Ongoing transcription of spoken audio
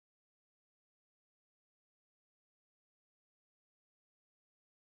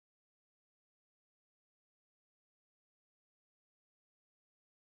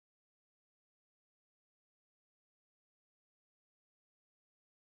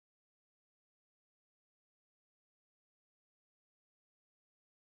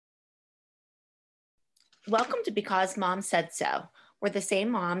Welcome to Because Mom Said So. We're the same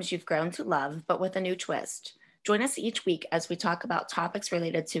moms you've grown to love, but with a new twist. Join us each week as we talk about topics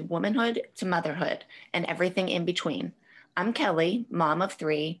related to womanhood to motherhood and everything in between. I'm Kelly, mom of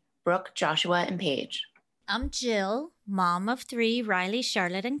 3, Brooke, Joshua, and Paige. I'm Jill, mom of 3, Riley,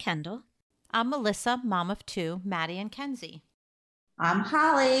 Charlotte, and Kendall. I'm Melissa, mom of 2, Maddie and Kenzie. I'm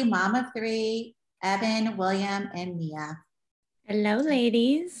Holly, mom of 3, Evan, William, and Nia. Hello,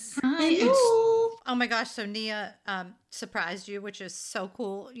 ladies. Hi. Oh my gosh. So Nia surprised you, which is so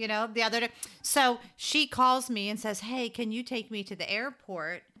cool. You know, the other day. So she calls me and says, hey, can you take me to the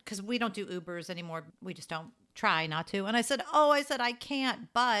airport? Because we don't do Ubers anymore. We just don't try not to. And I said, I can't,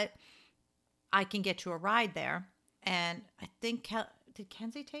 but I can get you a ride there. And I think, did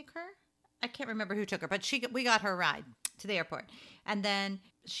Kenzie take her? I can't remember who took her, but we got her a ride to the airport. And then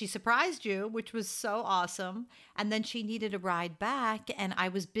she surprised you, which was so awesome. And then she needed a ride back, and I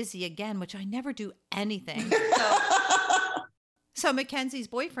was busy again, which I never do anything. So Mackenzie's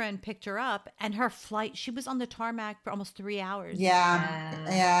boyfriend picked her up, and her flight, she was on the tarmac for almost 3 hours.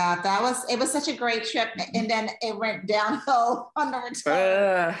 Yeah. It was such a great trip. And then it went downhill on the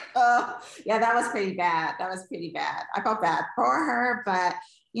return. Yeah, that was pretty bad. I felt bad for her, but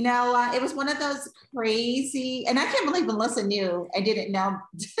you know, it was one of those crazy, and I can't believe Melissa knew and didn't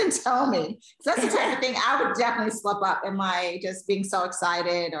tell me. So that's the type of thing I would definitely slip up in my just being so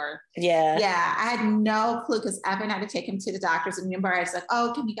excited Yeah, I had no clue because Evan had to take him to the doctors, and remember I was like,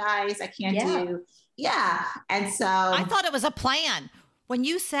 oh, can you guys, I can't do. Yeah. And so I thought it was a plan. When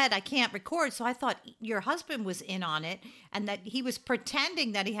you said I can't record, so I thought your husband was in on it and that he was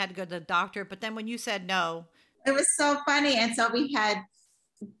pretending that he had to go to the doctor. But then when you said no. It was so funny. And so we had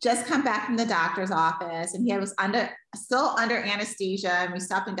just come back from the doctor's office, and he was still under anesthesia, and we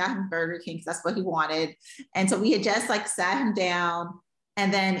stopped and got him Burger King because that's what he wanted. And so we had just sat him down,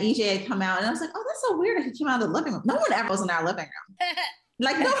 and then EJ had come out, and I was like, oh, that's so weird. He came out of the living room. No one ever was in our living room.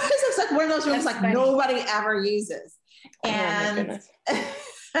 It's like one of those rooms nobody ever uses. And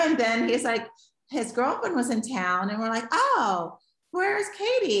and then he's like, his girlfriend was in town, and we're like, oh, where's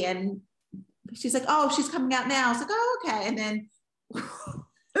Katie? And she's like, oh, she's coming out now. I was like, oh, okay. And then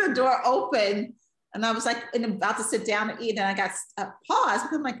the door opened, and I was about to sit down and eat, and I got paused.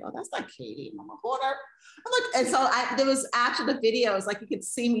 I'm like, oh, that's not Katie. I'm like, and so there was actually the video. It was like you could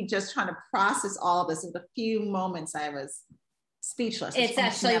see me just trying to process all of this. In a few moments, I was speechless. It's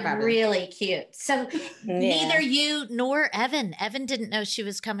actually really cute. So neither you nor Evan didn't know she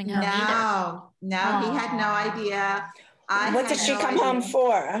was coming home either. No, he had no idea. What did she come home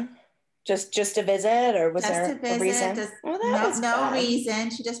for? Just to visit, or was there a reason? No reason.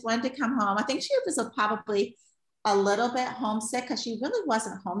 She just wanted to come home. I think she was probably a little bit homesick because she really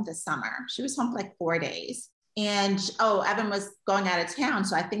wasn't home this summer. She was home for 4 days. And Evan was going out of town.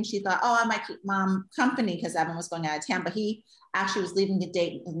 So I think she thought, I might keep mom company because Evan was going out of town, but he actually was leaving the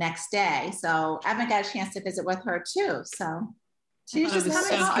date the next day. So Evan got a chance to visit with her too. So she was just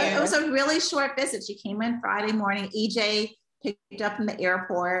coming home. It was a really short visit. She came in Friday morning. EJ picked up from the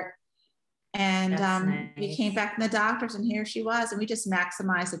airport. And nice. We came back from the doctors, and here she was, and we just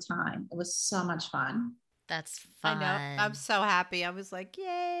maximized the time. It was so much fun. That's fun. I know. I'm so happy. I was like,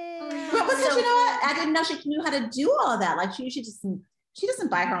 yay. But you know what? I didn't know she knew how to do all of that. She doesn't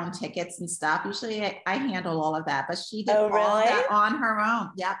buy her own tickets and stuff. Usually I handle all of that, but she did all that on her own.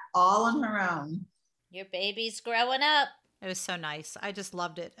 Yep, all on her own. Your baby's growing up. It was so nice. I just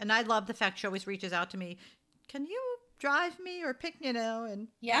loved it. And I love the fact she always reaches out to me. Can you drive me or pick, and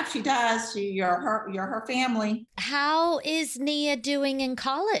yeah, she does. You're her family. How is Nia doing in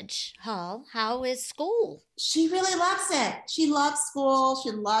college, Hall? How is school? She really loves it. She loves school. She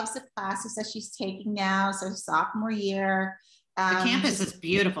loves the classes that she's taking now. So sophomore year. The campus is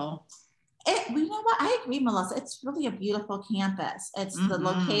beautiful. You know what? I agree, Melissa. It's really a beautiful campus. It's the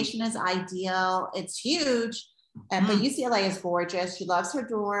location is ideal. It's huge. But UCLA is gorgeous. She loves her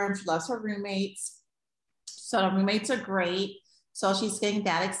dorm. She loves her roommates. So the roommates are great. So she's getting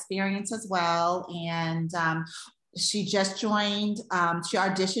that experience as well. And she just joined, she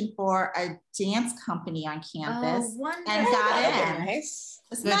auditioned for a dance company on campus and got in. Nice.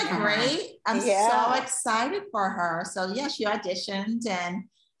 Isn't that great? I'm so excited for her. So yeah, she auditioned and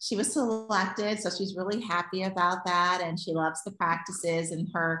she was selected. So she's really happy about that. And she loves the practices and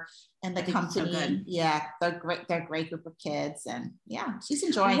the company. So yeah, they're great. They're a great group of kids. And yeah, she's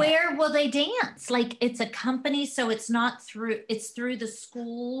enjoying Where will they dance? It's a company, so it's through the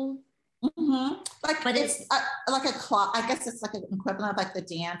school. Mm-hmm. But it's like a club. I guess it's like an equivalent of the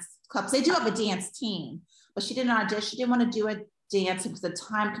dance clubs. They do have a dance team, but she didn't audition. She didn't want to do a dance because the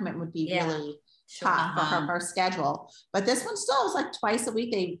time commitment would be really taught for her schedule. But this one still is like twice a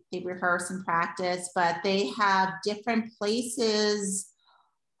week. They rehearse and practice, but they have different places,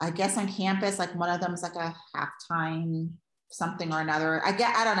 I guess, on campus. Like one of them is like a halftime something or another. I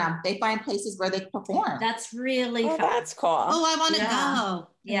don't know. They find places where they perform. That's really fun. That's cool. Oh, I want to go.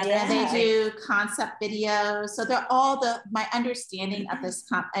 Yeah. They do concept videos. So they're all my understanding of this,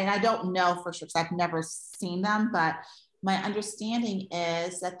 and I don't know for sure because I've never seen them, but my understanding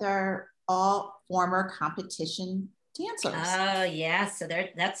is that they're all former competition dancers. Oh yeah, so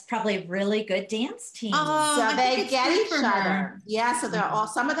that's probably a really good dance team. So they get each other. Yeah, so they're all,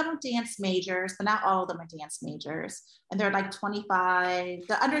 some of them are dance majors, but not all of them are dance majors. And they're like 25,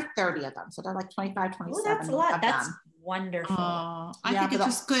 they're under 30 of them. So they're like 25, 27. Oh, that's a lot. That's wonderful. I think it's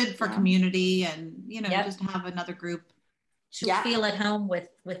just good for community and, just to have another group. To feel at home with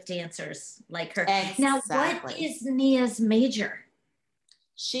dancers like her. Exactly. Now, what is Nia's major?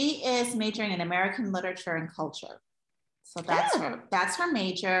 She is majoring in American literature and culture. So that's her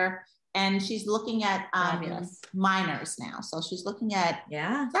major. And she's looking at minors now. So she's looking at, so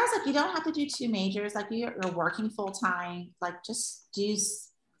I was like, you don't have to do 2 majors. Like you're working full time. Like just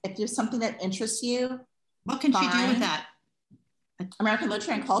if there's something that interests you. What can she do with that? American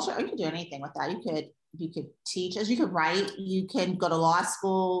literature and culture. Or you can do anything with that. You could teach, as you could write, you can go to law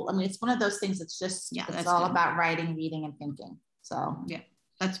school. I mean, it's one of those things that's just, it's all about writing, reading, and thinking. So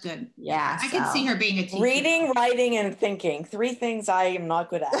that's good. Yeah. I can see her being a teacher. Reading, writing, and thinking. 3 things I am not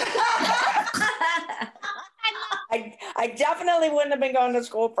good at. I definitely wouldn't have been going to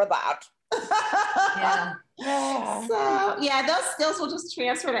school for that. So those skills will just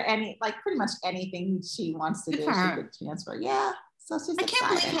transfer to pretty much anything she wants to do. She could transfer. Yeah. So she's I can't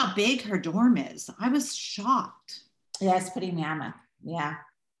believe how big her dorm is. I was shocked. Yeah, it's pretty mammoth. Yeah.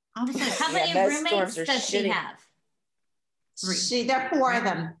 I was like, how many roommates does she have? 3. There are 4 of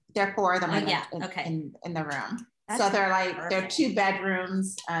them. There are 4 of them in the room. So they're 2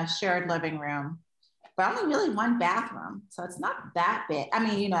 bedrooms, shared living room, but only really 1 bathroom. So it's not that big. I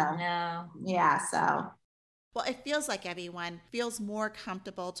mean, No. Yeah. So. Well, it feels like everyone feels more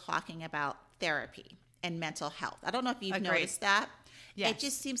comfortable talking about therapy and mental health. I don't know if you've noticed that. Yes. It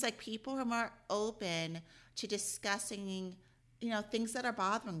just seems like people are more open to discussing, things that are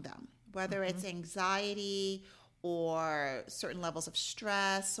bothering them, whether it's anxiety or certain levels of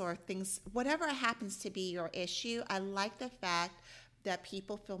stress or things, whatever happens to be your issue. I like the fact that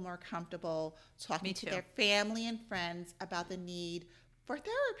people feel more comfortable talking to their family and friends about the need for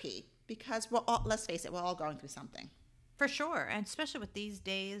therapy because let's face it, we're all going through something. For sure. And especially with these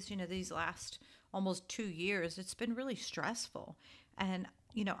days, these last almost 2 years, it's been really stressful. And,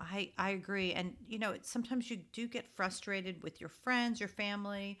 I agree. And, sometimes you do get frustrated with your friends, your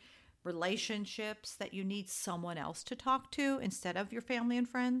family, relationships that you need someone else to talk to instead of your family and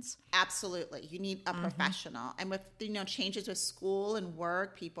friends. Absolutely. You need a professional. And with, changes with school and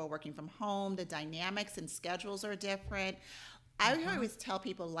work, people are working from home, the dynamics and schedules are different. I always tell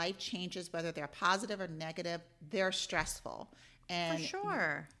people life changes, whether they're positive or negative, they're stressful. And for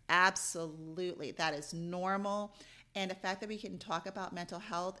sure. Absolutely. That is normal. And the fact that we can talk about mental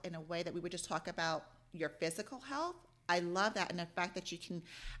health in a way that we would just talk about your physical health, I love that. And the fact that you can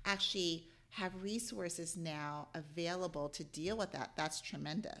actually have resources now available to deal with that, that's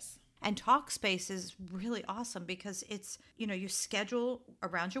tremendous. And Talkspace is really awesome because it's, you schedule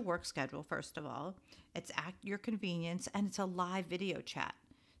around your work schedule, first of all. It's at your convenience, and it's a live video chat.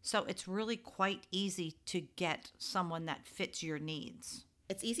 So it's really quite easy to get someone that fits your needs.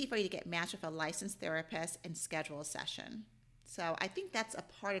 It's easy for you to get matched with a licensed therapist and schedule a session. So I think that's a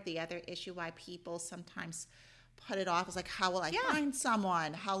part of the other issue why people sometimes put it off. It's like, how will I find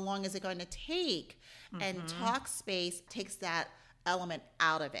someone? How long is it going to take? And Talkspace takes that element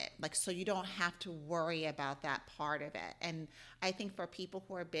out of it, so you don't have to worry about that part of it. And I think for people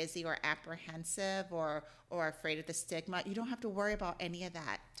who are busy or apprehensive or afraid of the stigma, you don't have to worry about any of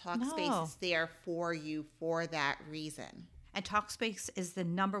that. Talkspace is there for you for that reason. And Talkspace is the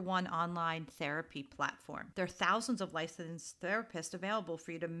 #1 online therapy platform. There are thousands of licensed therapists available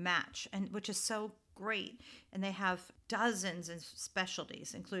for you to match, and which is so great. And they have dozens of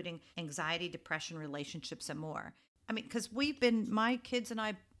specialties, including anxiety, depression, relationships, and more. I mean, because my kids and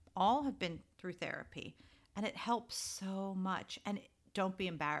I all have been through therapy, and it helps so much. And don't be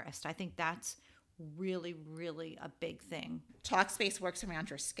embarrassed. I think that's really, really a big thing. Talkspace works around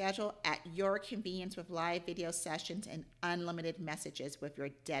your schedule at your convenience with live video sessions and unlimited messages with your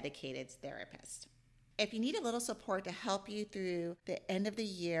dedicated therapist. If you need a little support to help you through the end of the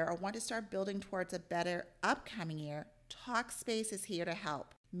year or want to start building towards a better upcoming year, Talkspace is here to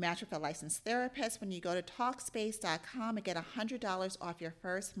help. Match with a licensed therapist when you go to Talkspace.com and get $100 off your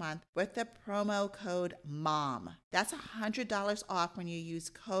first month with the promo code MOM. That's $100 off when you use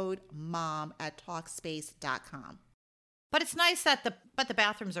code MOM at Talkspace.com. But it's nice that the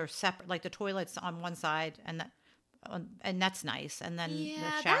bathrooms are separate, like the toilet's on one side, and that's nice. And then the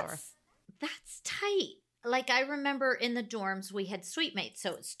shower. That's tight. Like I remember in the dorms we had suite mates,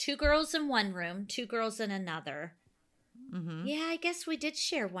 so it's 2 girls in one room, 2 girls in another. Mm-hmm. Yeah, I guess we did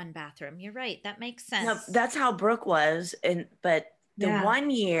share one bathroom. You're right. That makes sense. No, that's how Brooke was. But the 1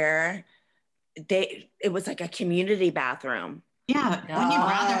 year, it was like a community bathroom. Yeah, wouldn't you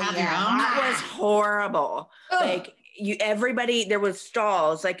rather have your own? That was horrible. Ugh. Like everybody, there was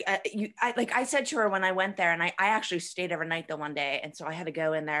stalls. Like I said to her when I went there, and I actually stayed overnight the one day, and so I had to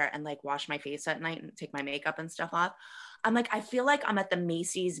go in there and like wash my face at night and take my makeup and stuff off. I'm like, I feel like I'm at the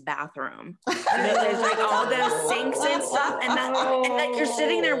Macy's bathroom. There's like all those sinks and stuff. And like you're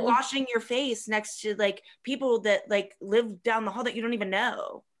sitting there washing your face next to like people that like live down the hall that you don't even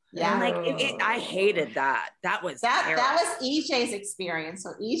know. Yeah. And like, I hated that. That was EJ's experience.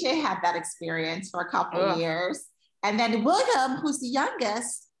 So EJ had that experience for a couple of years. And then William, who's the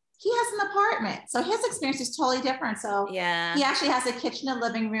youngest, he has an apartment. So his experience is totally different. So he actually has a kitchen and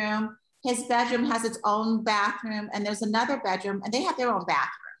living room. His bedroom has its own bathroom, and there's another bedroom, and they have their own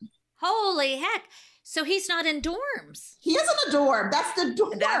bathroom. Holy heck. So he's not in dorms. He is in a dorm. That's the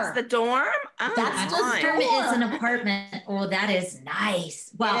dorm. That's the dorm? Oh, that's the dorm. Is an apartment. Oh, that is nice.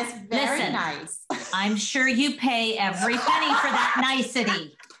 Well, it is very nice. I'm sure you pay every penny for that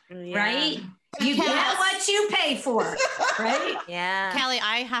nicety, right? You get what you pay for, right? Yeah. Kelly,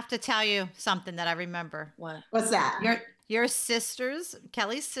 I have to tell you something that I remember. What's that? Your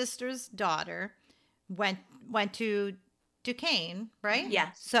Kelly's sister's daughter went to Duquesne, right? Yeah.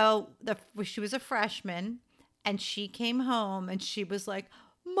 So she was a freshman, and she came home and she was like,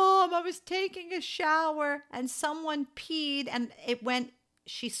 "Mom, I was taking a shower and someone peed, and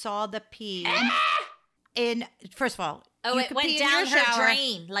she saw the pee first of all, it went down her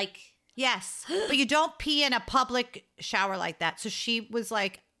drain, like." Yes, but you don't pee in a public shower like that. So she was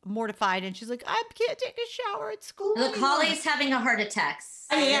like mortified, and she's like, "I can't take a shower at school." Look, Holly's having a heart attack.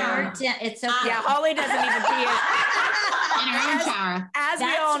 Yeah. It's okay. Yeah, Holly doesn't even pee in her own shower. As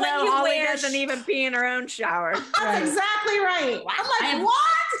we all know, Holly doesn't even pee in her own shower. That's exactly right. I'm like,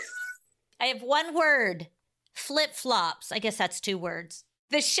 what? I have one word: flip-flops. I guess that's 2 words.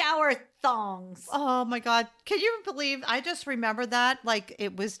 The shower thongs. Oh my God. Can you believe I just remember that like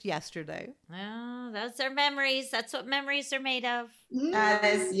it was yesterday? Oh, those are memories. That's what memories are made of. That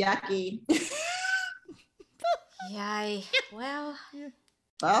is yucky. Yay. Well,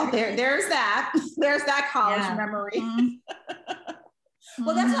 there's that. There's that college memory.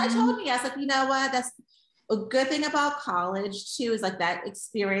 Well, that's what I told you. I was like, you know what? That's a good thing about college too, is like that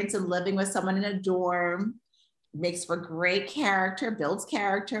experience of living with someone in a dorm. Makes for great character, builds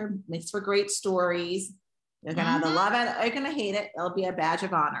character, makes for great stories. You're going to either love it or you're going to hate it. It'll be a badge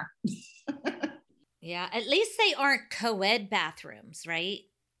of honor. Yeah, at least they aren't co-ed bathrooms, right?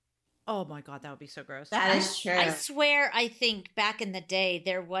 Oh my God, that would be so gross. That is true. I swear, I think back in the day,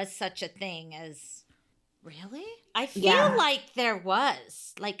 there was such a thing as... Really? I feel like there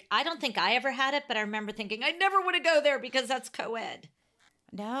was. Like, I don't think I ever had it, but I remember thinking, I never want to go there because that's co-ed.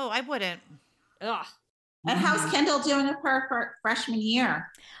 No, I wouldn't. Ugh. And how's Kendall doing in her freshman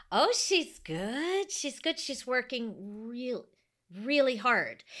year? Oh, she's good. She's good. She's working really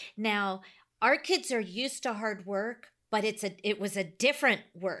hard. Now, our kids are used to hard work, but it was a different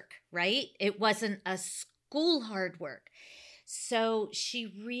work, right? It wasn't a school hard work. So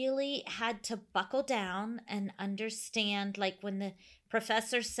she really had to buckle down and understand, like when the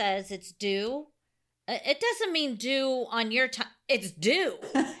professor says it's due, it doesn't mean due on your time. It's due.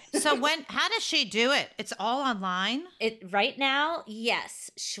 So how does she do it? It's all online? Right now, yes.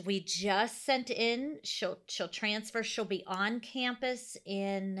 We just sent in. She'll transfer. She'll be on campus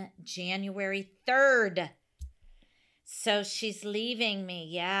in January 3rd. So she's leaving me.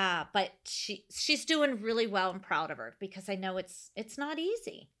 Yeah, but she's doing really well. I'm proud of her because I know it's not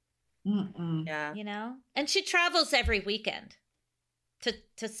easy. Mm-mm. Yeah. You know? And she travels every weekend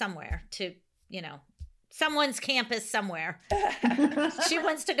to somewhere, to, someone's campus somewhere. She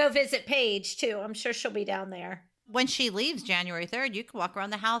wants to go visit Paige too. I'm sure she'll be down there. When she leaves January 3rd, you can walk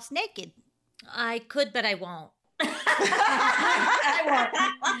around the house naked. I could, but I won't. I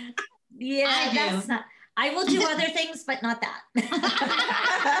won't. Yeah, that's not. I will do other things, but not that.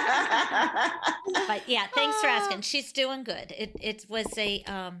 But yeah, thanks for asking. She's doing good. It was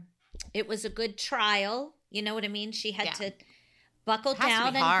a good trial. You know what I mean? She had to buckle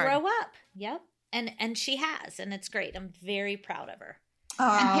down and grow up. Yep. And she has, and it's great. I'm very proud of her.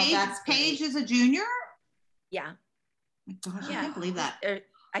 Oh, and Paige is a junior? Yeah. My gosh, I can't believe that.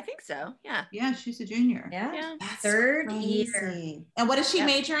 I think so. Yeah. Yeah, she's a junior. Yeah. That's Third crazy. year. And what is she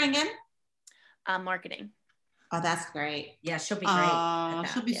majoring in? Marketing. Oh, that's great. Yeah, she'll be great.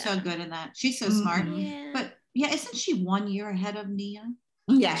 She'll be so good in that. She's so smart. Yeah. But yeah, isn't she 1 year ahead of Nia?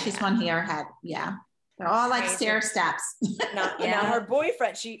 Yeah, she's 1 year ahead. Yeah. They're all like stair steps. Now her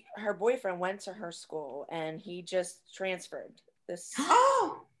boyfriend went to her school and he just transferred this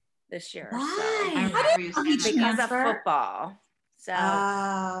year. Why? So. Because of football. So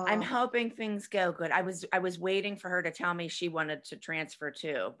Oh. I'm hoping things go good. I was waiting for her to tell me she wanted to transfer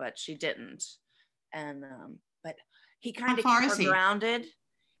too, but she didn't. And but he kind of kept her grounded.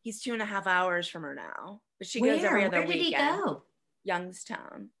 He's 2.5 hours from her now, but she goes every other weekend. Where did he go?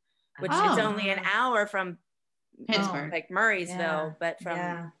 Youngstown, which is only an hour from Pittsburgh, like Murraysville, but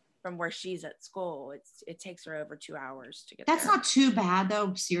from where she's at school, it takes her over 2 hours to get there. That's not too bad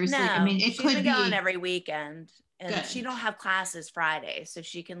though. Seriously, no, I mean, it could be going every weekend, and good. She don't have classes Friday, so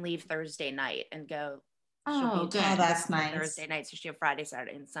she can leave Thursday night and go. Oh, good. Oh, that's nice. Thursday night, so she have Friday,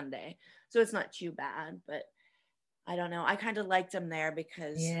 Saturday, and Sunday, so it's not too bad. But I don't know. I kind of liked him there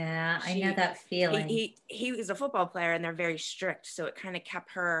because I know that feeling. He was a football player, and they're very strict, so it kind of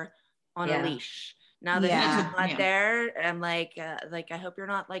kept her on a leash. Now that he's not there, I'm like I hope you're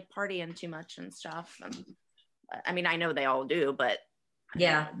not like partying too much and stuff. And, I mean, I know they all do, but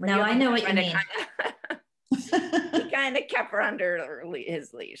I know what you mean. He kind of kept her under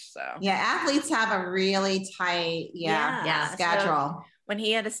his leash. So athletes have a really tight schedule. So when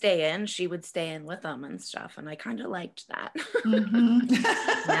he had to stay in, she would stay in with him and stuff, and I kind of liked that.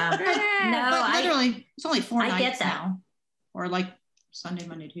 Literally, it's only 4 nights get that. now, or like Sunday,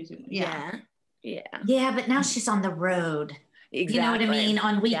 Monday, Tuesday. Yeah, but now she's on the road. Exactly. You know what I mean?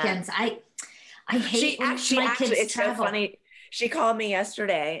 On weekends. I hate when my kids it's travel. So funny. She called me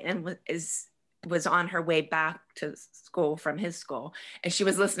yesterday and was on her way back to school from his school, and she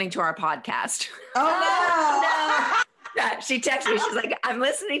was listening to our podcast. Oh no. Yeah, she texted me. She's like, "I'm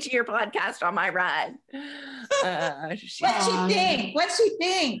listening to your podcast on my ride." What'd she think? What'd she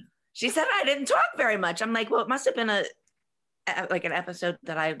think? She said I didn't talk very much. I'm like, well, it must have been an episode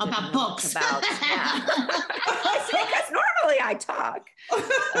that I didn't about books. About. Yeah. Because normally I talk.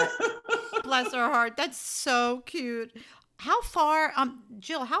 Bless her heart. That's so cute. How far,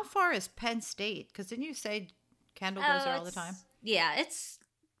 Jill? How far is Penn State? Because didn't you say Kendall goes there all the time? Yeah, it's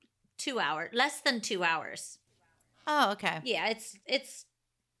 2 hours, less than 2 hours. Oh, okay. Yeah, it's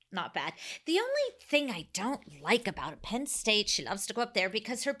not bad. The only thing I don't like about Penn State, she loves to go up there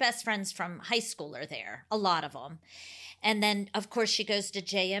because her best friends from high school are there, a lot of them. And then, of course, she goes to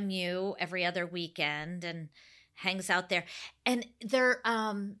JMU every other weekend and hangs out there. And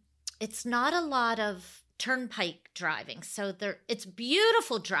it's not a lot of turnpike driving. So it's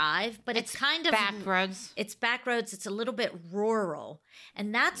beautiful drive, but it's kind of back roads. It's back roads. It's a little bit rural.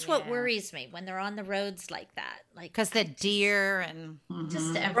 And that's what worries me when they're on the roads like that. Like, because the deer and just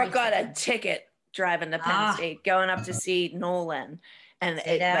everything. Brooke got a ticket driving to Penn State, going up to see Nolan, and like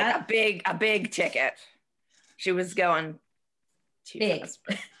a big ticket. She was going too big.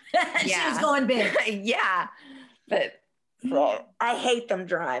 Fast, She was going big. Yeah, but I hate them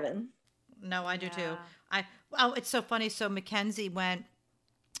driving. No, I do too. It's so funny. So Mackenzie went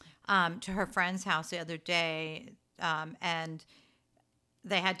to her friend's house the other day, and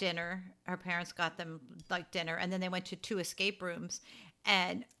they had dinner. Her parents got them like dinner, and then they went to 2 escape rooms,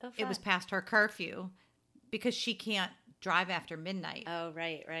 and it was past her curfew because she can't drive after midnight. Oh,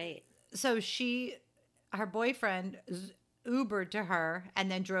 right. So her boyfriend Ubered to her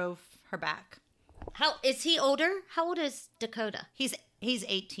and then drove her back. How is he older? How old is Dakota? He's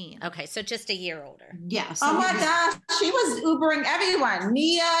 18. Okay, so just a year older. Yeah. So my gosh, she was Ubering everyone.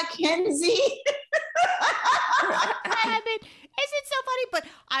 Nia, Kenzie. I mean, isn't so funny? But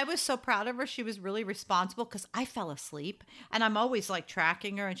I was so proud of her. She was really responsible because I fell asleep, and I'm always like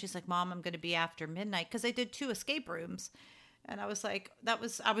tracking her. And she's like, "Mom, I'm going to be after midnight," because they did 2 escape rooms. And I was like,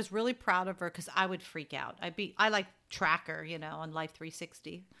 I was really proud of her because I would freak out. I like track her, on Life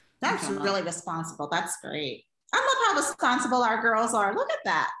 360. That's really responsible. That's great. I love how responsible our girls are. Look at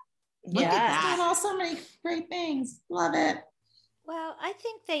that. Look at that. All so many great things. Love it. Well, I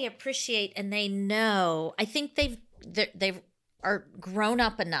think they appreciate and they know. I think they are grown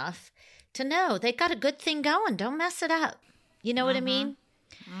up enough to know they got a good thing going. Don't mess it up. You know what I mean?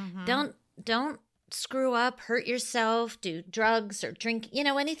 Mm-hmm. Don't screw up, hurt yourself, do drugs or drink,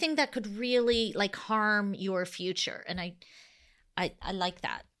 anything that could really like harm your future. And I like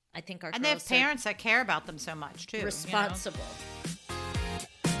that. I think our and they have parents that care about them so much too. Responsible.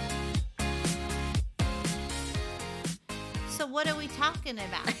 So what are we talking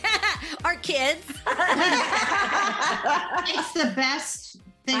about? Our kids. It's the best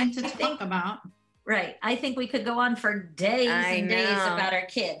thing to talk about. Right. I think we could go on for days and days about our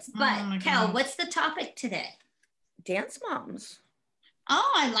kids. But Kel, what's the topic today? Dance moms.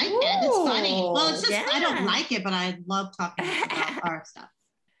 Oh, I like that. It's funny. Well, it's just, I don't like it, but I love talking about our stuff.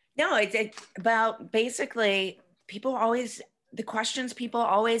 No, it's about basically the questions people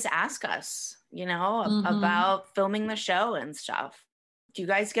always ask us, about filming the show and stuff. Do you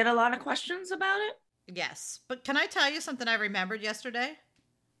guys get a lot of questions about it? Yes. But can I tell you something I remembered yesterday?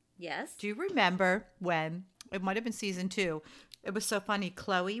 Yes. Do you remember when, it might have been season 2, it was so funny,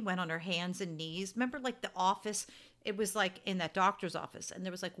 Chloe went on her hands and knees. Remember like the office, it was like in that doctor's office and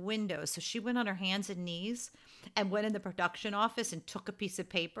there was like windows. So she went on her hands and knees and went in the production office and took a piece of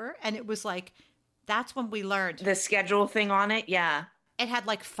paper. And it was like, that's when we learned. The schedule thing on it, yeah. It had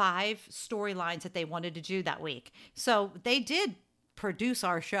like 5 storylines that they wanted to do that week. So they did produce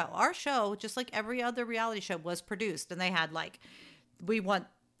our show. Our show, just like every other reality show, was produced. And they had like, we want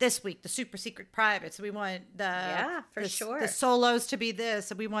this week the super secret privates. We want the solos to be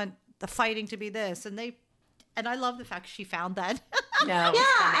this, and we want the fighting to be this. And I love the fact she found that. No. Yeah,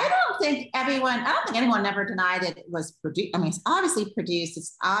 I don't think anyone ever denied it was produced. I mean, it's obviously produced.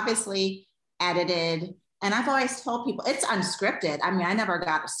 It's obviously edited. And I've always told people it's unscripted. I mean, I never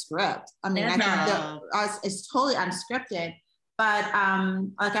got a script. I mean, it's totally unscripted. But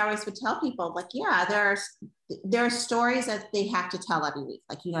like I always would tell people, like, yeah, there are stories that they have to tell every week.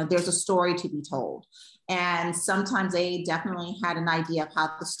 Like, there's a story to be told. And sometimes they definitely had an idea of how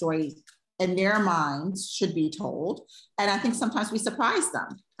the story in their minds should be told. And I think sometimes we surprise them.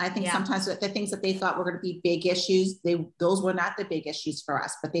 I think sometimes the things that they thought were going to be big issues, those were not the big issues for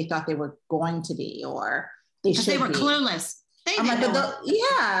us, but they thought they were going to be, or they should be. They were clueless.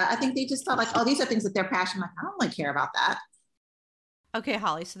 I think they just thought like, oh, these are things that they're passionate. Like, I don't really care about that. Okay,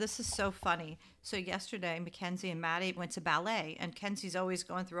 Holly, so this is so funny. So yesterday, Mackenzie and Maddie went to ballet, and Kenzie's always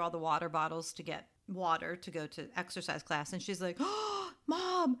going through all the water bottles to get water to go to exercise class. And she's like, oh,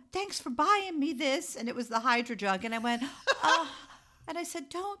 Mom, thanks for buying me this. And it was the Hydro Jug. And I went, oh, and I said,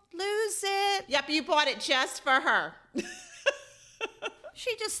 don't lose it. Yep, you bought it just for her.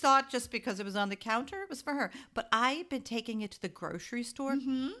 She just thought just because it was on the counter, it was for her. But I've been taking it to the grocery store.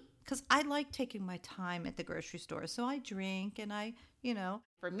 Because I like taking my time at the grocery store. So I drink and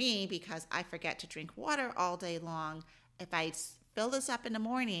For me, because I forget to drink water all day long, if I fill this up in the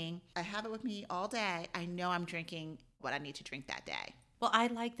morning, I have it with me all day, I know I'm drinking what I need to drink that day. Well, I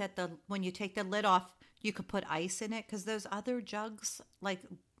like that when you take the lid off, you could put ice in it, because those other jugs, like,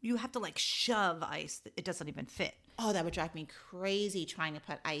 you have to like shove ice. It doesn't even fit. Oh, that would drive me crazy trying to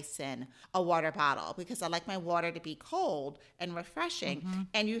put ice in a water bottle, because I like my water to be cold and refreshing.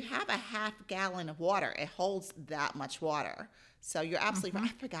 And you have a half gallon of water. It holds that much water. So you're absolutely right.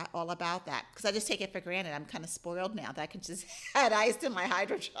 I forgot all about that because I just take it for granted. I'm kind of spoiled now that I can just add ice in my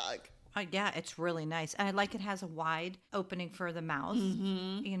Hydro Jug. Yeah, it's really nice. And I like it has a wide opening for the mouth,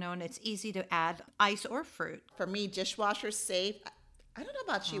 and it's easy to add ice or fruit. For me, dishwasher's safe. I don't know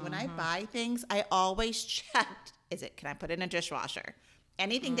about you. When I buy things, I always check, can I put it in a dishwasher?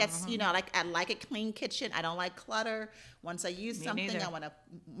 Anything that's, like I like a clean kitchen. I don't like clutter. Once I use something, I want to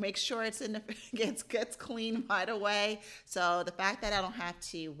make sure it's gets clean right away. So the fact that I don't have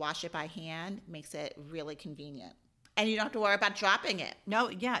to wash it by hand makes it really convenient. And you don't have to worry about dropping it. No,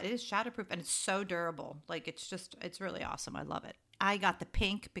 yeah, it is shatterproof and it's so durable. Like it's really awesome. I love it. I got the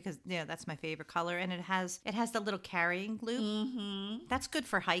pink because that's my favorite color, and it has the little carrying loop. That's good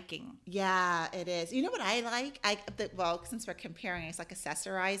for hiking. Yeah, it is. You know what I like? Since we're comparing, it's like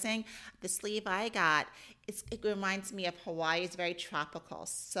accessorizing. The sleeve I got, it reminds me of Hawaii. It's very tropical,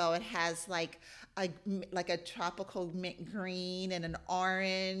 so it has like a tropical mint green and an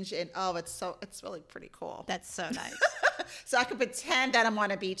orange, and it's really pretty cool. That's so nice. So I can pretend that I'm on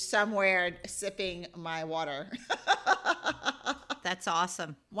a beach somewhere sipping my water. That's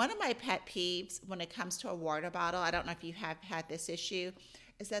awesome. One of my pet peeves when it comes to a water bottle, I don't know if you have had this issue,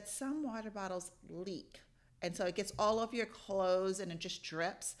 is that some water bottles leak. And so it gets all over your clothes and it just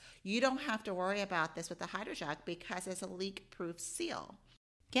drips. You don't have to worry about this with the Hydro Jug because it's a leak-proof seal.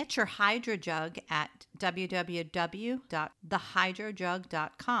 Get your Hydro Jug at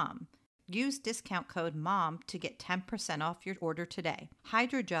www.thehydrojug.com. Use discount code MOM to get 10% off your order today.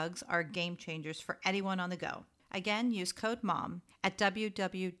 Hydro Jugs are game changers for anyone on the go. Again, use code MOM at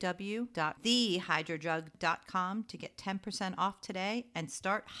www.thehydrojug.com to get 10% off today and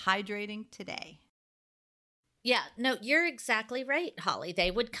start hydrating today. Yeah, no, you're exactly right, Holly. They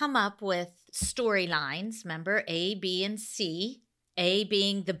would come up with storylines, remember, A, B, and C, A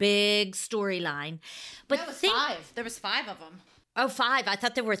being the big storyline. But There was 5. There was 5 of them. Oh, 5. I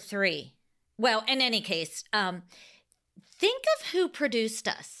thought there were 3. Well, in any case, think of who produced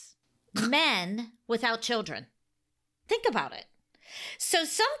us. Men without children. Think about it. So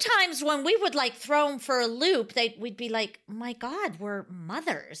sometimes when we would like throw them for a loop, we'd be like, oh my God, we're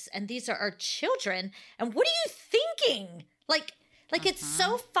mothers and these are our children. And what are you thinking? Like it's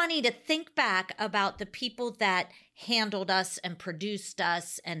so funny to think back about the people that handled us and produced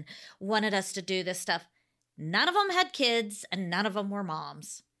us and wanted us to do this stuff. None of them had kids and none of them were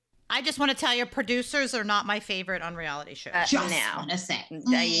moms. I just want to tell you, producers are not my favorite on reality shows. Just want to say.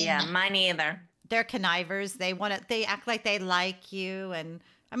 Yeah, mine either. They're connivers. They act like they like you. And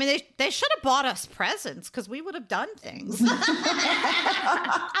I mean, they should have bought us presents because we would have done things.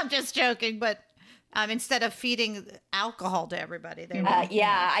 I'm just joking, but instead of feeding alcohol to everybody, they would.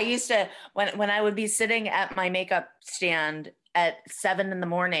 Yeah, I used to, when I would be sitting at my makeup stand at 7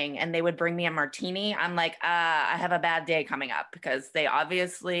 a.m. and they would bring me a martini, I'm like, I have a bad day coming up because they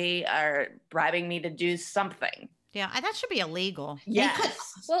obviously are bribing me to do something. Yeah, that should be illegal.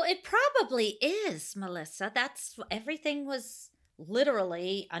 Yes. Well, it probably is, Melissa. Everything was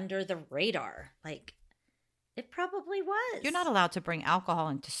literally under the radar. Like, it probably was. You're not allowed to bring alcohol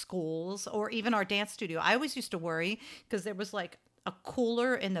into schools or even our dance studio. I always used to worry because there was like a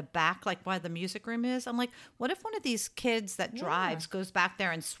cooler in the back, like where the music room is. I'm like, what if one of these kids that drives goes back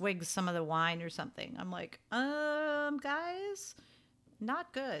there and swigs some of the wine or something? I'm like, guys,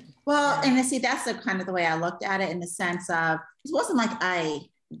 not good. Well, and see, that's the kind of the way I looked at it, in the sense of, it wasn't like I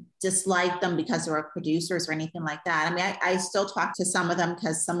disliked them because they were producers or anything like that. I mean, I still talk to some of them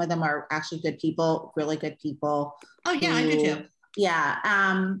because some of them are actually good people, really good people. Oh yeah, I do too. Yeah.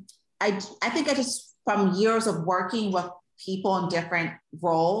 I think I just, from years of working with people in different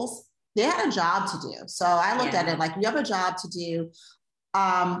roles, they had a job to do. So I looked at it like, you have a job to do.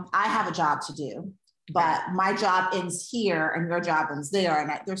 I have a job to do, but my job ends here and your job ends there.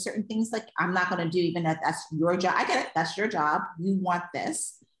 And there's certain things like I'm not going to do, even if that's your job. I get it. That's your job. You want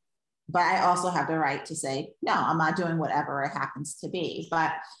this. But I also have the right to say, no, I'm not doing whatever it happens to be.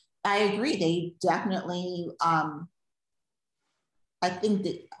 But I agree. They definitely, I think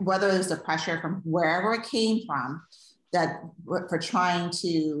that whether it's the pressure from wherever it came from, that for trying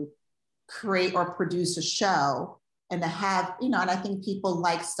to create or produce a show and to have, and I think people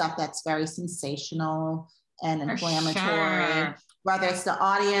like stuff that's very sensational and inflammatory, whether it's the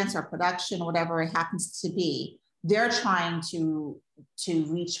audience or production, whatever it happens to be, they're trying to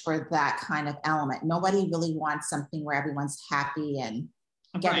reach for that kind of element. Nobody really wants something where everyone's happy and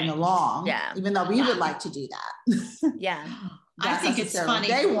getting along, even though we would like to do that. Yeah. I think it's funny.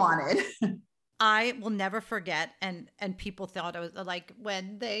 They wanted. I will never forget, and people thought it was like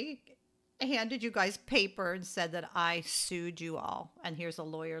when they handed you guys paper and said that I sued you all, and here's a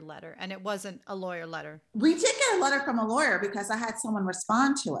lawyer letter, and it wasn't a lawyer letter. We did get a letter from a lawyer because I had someone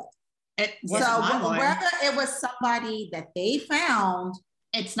respond to it. It wasn't whether it was somebody that they found,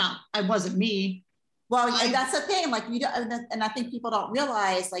 it wasn't me. Well, that's the thing. Like, and I think people don't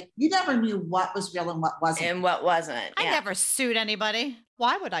realize, like, you never knew what was real and what wasn't. And what wasn't. I never sued anybody.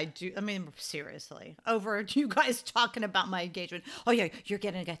 Why would I do? I mean, seriously, over you guys talking about my engagement. Oh yeah, you're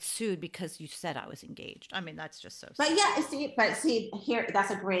going to get sued because you said I was engaged. I mean, that's just so. But yeah, see here,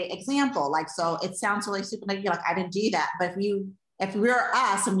 that's a great example. Like, so it sounds really stupid. Like, you're like, I didn't do that. But if we're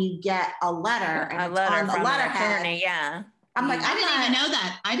us and we get a letter and a letter from an attorney, I'm like, I didn't even know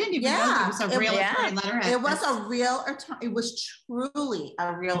that. I didn't even know it was a real attorney letter. It was a real attorney. It was truly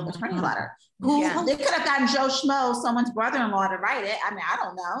a real attorney letter. They could have gotten Joe Schmo, someone's brother-in-law, to write it. I mean, I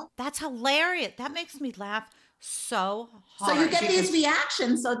don't know. That's hilarious. That makes me laugh so hard. So you get these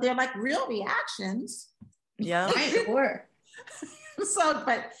reactions. So they're like real reactions. Yeah, sure. So,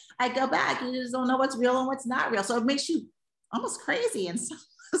 but I go back. You just don't know what's real and what's not real. So it makes you almost crazy in some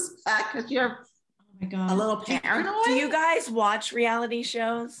respect because you're a little paranoid. Do you guys watch reality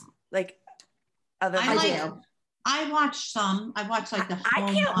shows? Like, I watch some. I watch like the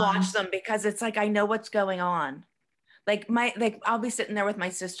I can't watch them because it's like I know what's going on. Like I'll be sitting there with my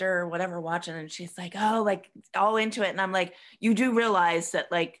sister or whatever watching, and she's like, "Oh, like all into it," and I'm like, "You do realize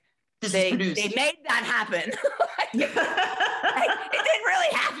that like they made that happen? Like, it didn't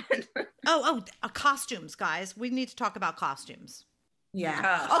really happen." Costumes, guys. We need to talk about costumes. Yeah.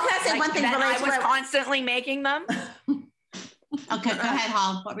 Okay, I say one thing. I was constantly making them. Okay, go ahead,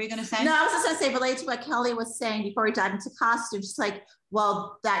 Hall. What were you going to say? No, I was just going to say, related to what Kelly was saying before we dive into costumes, just like,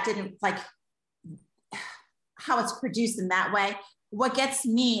 well, that didn't, like, how it's produced in that way. What gets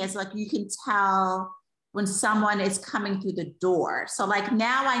me is, like, you can tell when someone is coming through the door. So like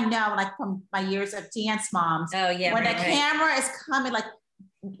now I know, like from my years of Dance Moms, when the camera is coming, like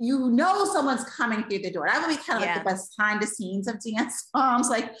someone's coming through the door. That would be kind of like the best behind the scenes of Dance Moms.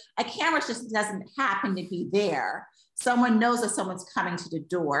 Like a camera just doesn't happen to be there. Someone knows that someone's coming to the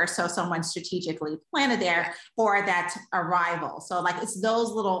door. So someone strategically planted there for that arrival. So like, it's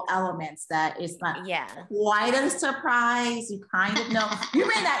those little elements that is not quite a surprise. You kind of know, you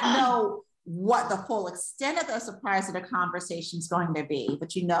may not know what the full extent of the surprise of the conversation is going to be,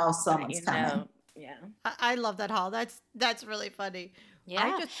 but you know someone's coming. Yeah. I love that, Hall. That's really funny.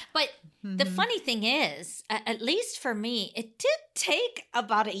 Yeah. But the funny thing is, at least for me, it did take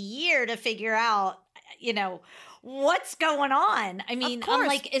about a year to figure out, what's going on. I mean, I'm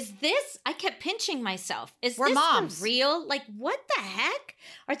like, I kept pinching myself. We're this moms. For real? Like, what the heck?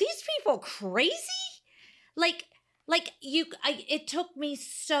 Are these people crazy? It took me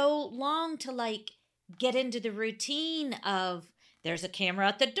so long to get into the routine of there's a camera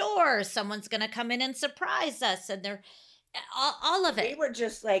at the door. Someone's going to come in and surprise us. And they're all of it. We were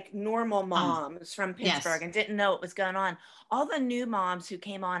just like normal moms from Pittsburgh and didn't know what was going on. All the new moms who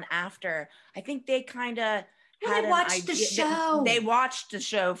came on after, I think they kind of watched the show. They watched the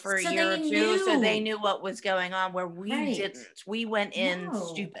show for a year or two, so they knew what was going on. Where we didn't. We went in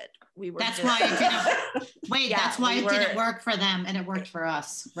stupid. We were. That's why it didn't. Wait, that's why it didn't work for them, and it worked for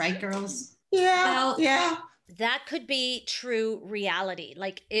us, right, girls? Yeah. Well, that could be true reality.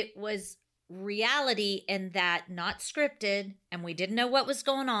 Like it was reality in that not scripted, and we didn't know what was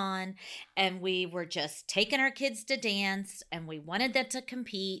going on, and we were just taking our kids to dance, and we wanted them to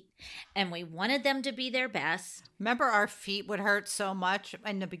compete, and we wanted them to be their best. Remember, our feet would hurt so much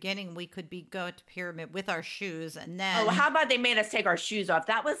in the beginning. We could go to Pyramid with our shoes, and then how about they made us take our shoes off?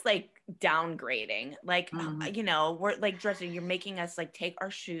 That was like downgrading. Like we're like dressing. You're making us take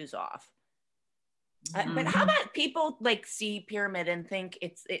our shoes off. But how about people see Pyramid and think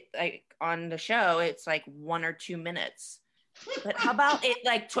it's on the show it's 1 or 2 minutes, but how about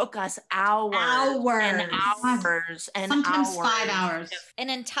it took us hours and hours and sometimes hours. 5 hours.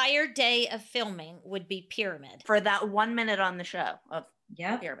 An entire day of filming would be Pyramid for that 1 minute on the show of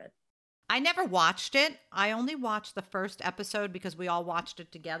Pyramid. I never watched it. I only watched the first episode because we all watched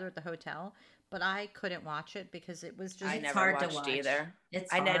it together at the hotel. But I couldn't watch it because it was just hard to watch either.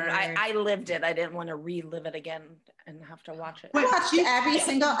 It's hard. I lived it. I didn't want to relive it again and have to watch it. I watched every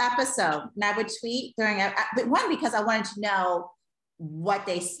single episode, and I would tweet during because I wanted to know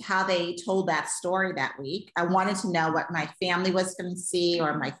how they told that story that week. I wanted to know what my family was going to see,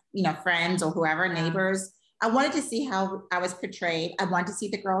 or my friends or whoever, neighbors. I wanted to see how I was portrayed. I wanted to see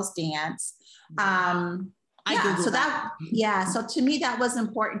the girls dance. So to me that was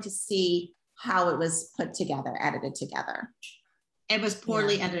important to see how it was put together, edited together. It was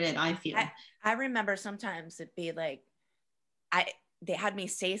poorly edited, I feel. I remember sometimes it'd be they had me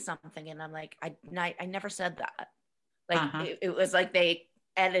say something and I'm like, I never said that. It was like they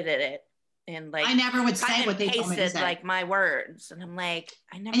edited it and I never would say what they told me to say. My words. And I'm like,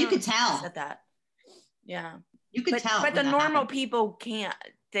 I never and you could tell. said that. Yeah. You could tell. But the normal people can't,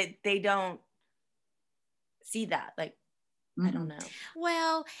 they don't see that. I don't know.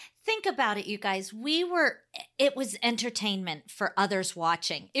 Well, think about it, you guys. It was entertainment for others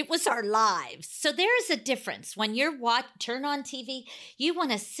watching. It was our lives. So there's a difference. When you're turn on TV, you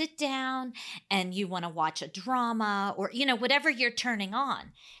want to sit down and you want to watch a drama or, whatever you're turning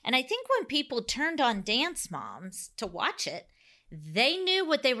on. And I think when people turned on Dance Moms to watch it, they knew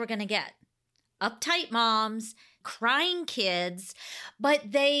what they were going to get. Uptight moms, crying kids,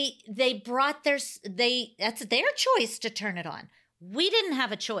 but they brought that's their choice to turn it on. We didn't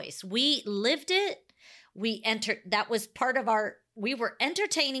have a choice. We lived it. That was part of we were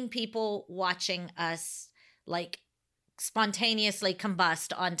entertaining people watching us spontaneously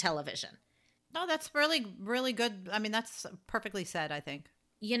combust on television. No, that's really, really good. I mean, that's perfectly said, I think.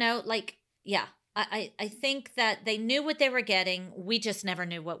 I think that they knew what they were getting. We just never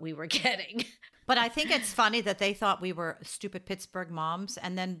knew what we were getting. But I think it's funny that they thought we were stupid Pittsburgh moms.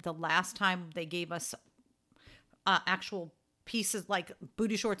 And then the last time they gave us actual pieces like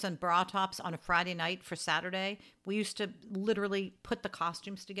booty shorts and bra tops on a Friday night for Saturday, we used to literally put the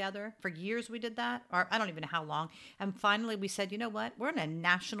costumes together. For years we did that, or I don't even know how long. And finally we said, you know what? We're in a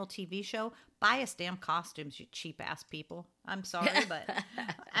national TV show. Buy us damn costumes, you cheap ass people. I'm sorry, but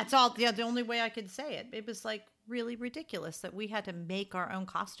that's all. Yeah, the only way I could say it. It was really ridiculous that we had to make our own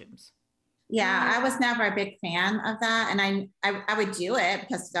costumes. Yeah, I was never a big fan of that. And I would do it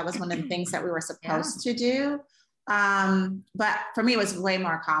because that was one of the things that we were supposed to do. But for me, it was way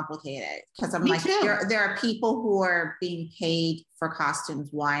more complicated because I'm there are people who are being paid for costumes.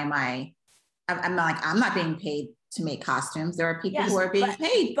 Why am I I'm like, I'm not being paid to make costumes. There are people who are being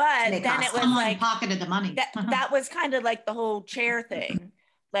paid. But to make then costumes. it was Someone like pocketed the money. that was kind of like the whole chair thing.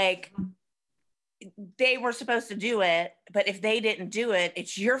 Like they were supposed to do it, but if they didn't do it,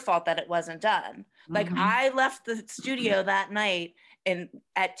 it's your fault that it wasn't done. Like I left the studio that night and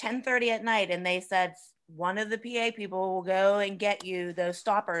at 10:30 at night, and they said one of the PA people will go and get you those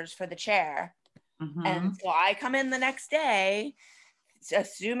stoppers for the chair. And so I come in the next day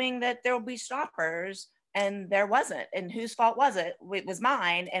assuming that there will be stoppers, and there wasn't. And whose fault was it? It was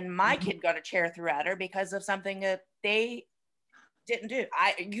mine. And my kid got a chair threw at her because of something that they didn't do.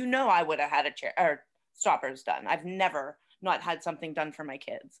 I would have had a chair or stoppers done. I've never not had something done for my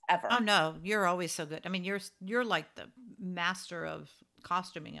kids ever. Oh no, you're always so good. I mean, you're like the master of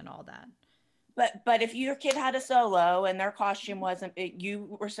costuming and all that. But if your kid had a solo and their costume wasn't,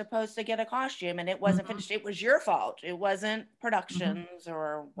 you were supposed to get a costume and it wasn't finished, it was your fault. It wasn't productions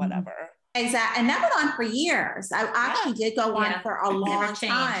or whatever. Exactly. And that went on for years. I actually did go on for a long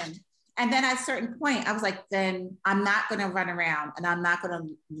time. And then at a certain point, I was like, then I'm not going to run around and I'm not going to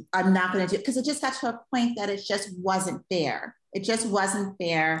do it, because it just got to a point that it just wasn't fair. It just wasn't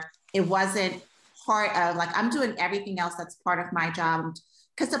fair. It wasn't part of, like, I'm doing everything else that's part of my job.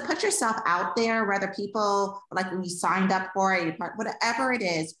 Because to put yourself out there, whether people, like when you signed up for it, whatever it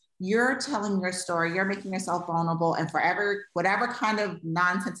is, you're telling your story, you're making yourself vulnerable, and whatever kind of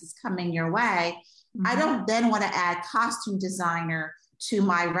nonsense is coming your way, I don't then want to add costume designer to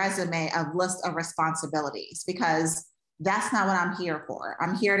my resume of list of responsibilities, because that's not what I'm here for.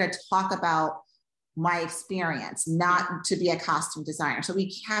 I'm here to talk about my experience, not to be a costume designer. So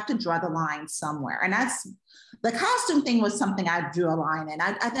we have to draw the line somewhere. And that's, the costume thing was something I drew a line in.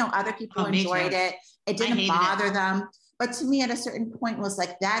 I know other people enjoyed it. It didn't bother them. But to me, at a certain point was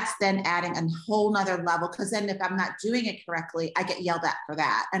like, that's then adding a whole nother level. Because then if I'm not doing it correctly, I get yelled at for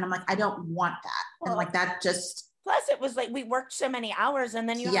that. And I'm like, I don't want that. And like that just... Plus, it was like we worked so many hours and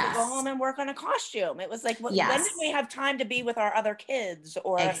then you have to go home and work on a costume. It was like, when did we have time to be with our other kids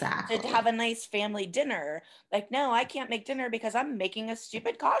or to have a nice family dinner? Like, no, I can't make dinner because I'm making a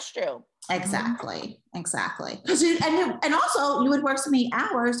stupid costume. Exactly. Because and also you would work so many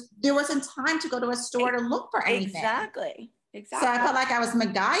hours, there wasn't time to go to a store to look for anything. Exactly. So I felt like I was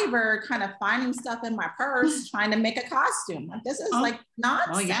MacGyver, kind of finding stuff in my purse, trying to make a costume. Like, this is like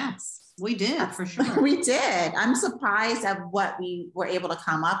nonsense. Oh, yes. We did, for sure. We did. I'm surprised at what we were able to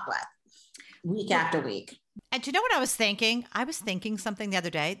come up with week after week. And do you know what I was thinking? I was thinking something the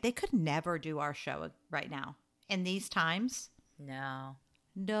other day. They could never do our show right now in these times. No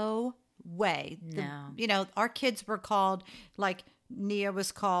way. No. Our kids were called, like Nia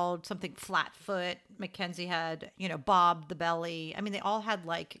was called something Flatfoot. Mackenzie had, Bob the Belly. I mean, they all had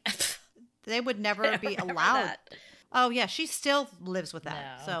they would never be allowed. That. Oh yeah, she still lives with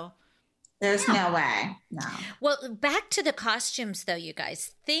that. No. So there's no way. No. Well, back to the costumes though, you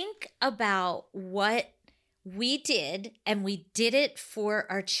guys. Think about what we did, and we did it for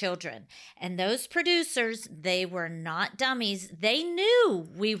our children. And those producers, they were not dummies. They knew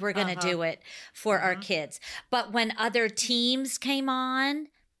we were going to do it for our kids. But when other teams came on,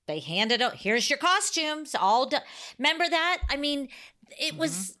 they handed out, here's your costumes, all done. Remember that? I mean, it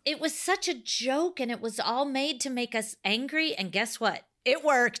was such a joke, and it was all made to make us angry. And guess what? It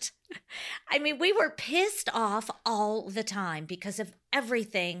worked. I mean, we were pissed off all the time because of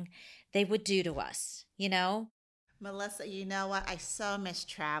everything they would do to us, Melissa, you know what? I so miss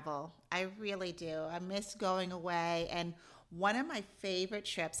travel. I really do. I miss going away. And one of my favorite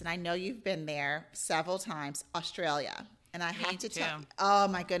trips, and I know you've been there several times, Australia. And I have to tell you, oh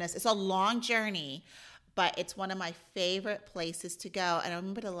my goodness, it's a long journey, but it's one of my favorite places to go. And I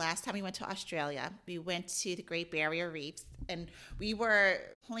remember the last time we went to Australia, we went to the Great Barrier Reef, and we were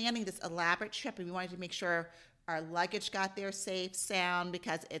planning this elaborate trip, and we wanted to make sure our luggage got there safe, sound,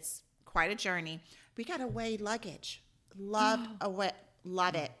 because it's quite a journey. We got away luggage. Love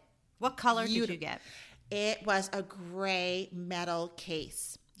it. What color did you get? It was a gray metal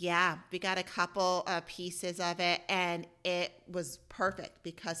case. Yeah, we got a couple of pieces of it, and it was perfect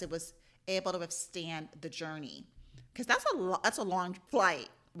because it was able to withstand the journey. Because that's a long flight.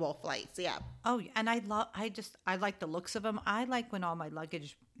 Well, flights, yeah. Oh, and I like the looks of them. I like when all my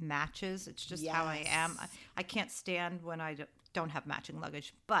luggage matches. It's just how I am. I can't stand when I don't have matching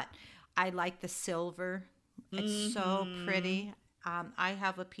luggage, but I like the silver. It's so pretty. I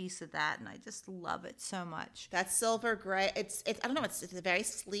have a piece of that, and I just love it so much. That silver gray, it's I don't know, it's a very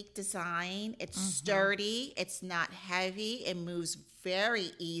sleek design. It's sturdy. It's not heavy. It moves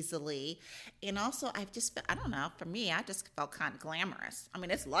very easily. And also, I don't know, for me, I just felt kind of glamorous. I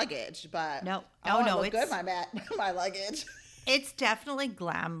mean, it's luggage, but no, I look good my luggage. It's definitely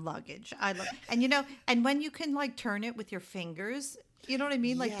glam luggage. I love, and and when you can like turn it with your fingers, you know what I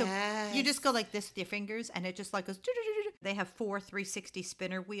mean? Like you just go like this with your fingers and it just like goes. They have 4 360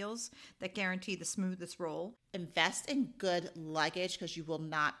 spinner wheels that guarantee the smoothest roll. Invest in good luggage because you will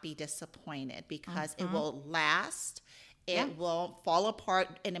not be disappointed because it will last. It won't fall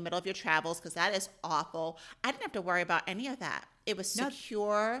apart in the middle of your travels because that is awful. I didn't have to worry about any of that. It was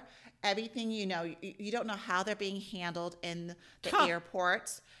secure. Everything, you don't know how they're being handled in the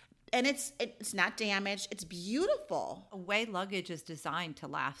airports. And it's not damaged. It's beautiful. Away luggage is designed to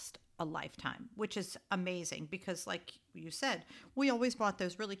last a lifetime, which is amazing because like you said, we always bought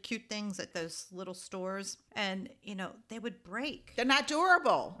those really cute things at those little stores and, they would break. They're not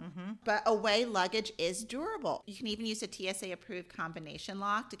durable, but away luggage is durable. You can even use a TSA approved combination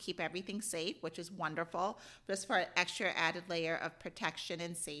lock to keep everything safe, which is wonderful, just for an extra added layer of protection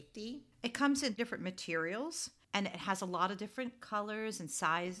and safety. It comes in different materials and it has a lot of different colors and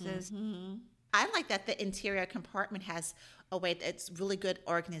sizes. I like that the interior compartment has a way that's really good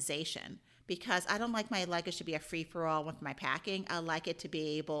organization because I don't like my luggage to be a free-for-all with my packing. I like to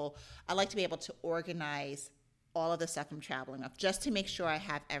be able to organize all of the stuff I'm traveling with just to make sure I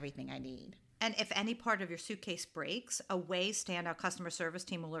have everything I need. And if any part of your suitcase breaks, Away standout customer service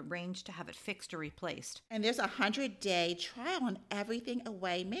team will arrange to have it fixed or replaced. And there's a 100-day trial on everything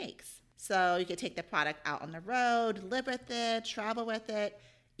Away makes. So you can take the product out on the road, live with it, travel with it,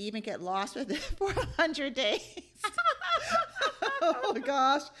 even get lost with it for 100 days. Oh,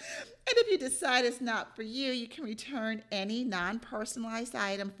 gosh. And if you decide it's not for you, you can return any non-personalized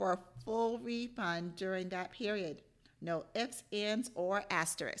item for a full refund during that period. No ifs, ands, or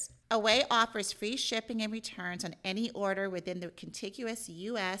asterisks. Away offers free shipping and returns on any order within the contiguous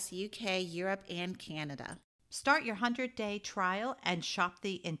U.S., UK, Europe, and Canada. Start your 100-day trial and shop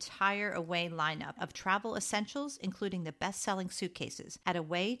the entire Away lineup of travel essentials, including the best-selling suitcases at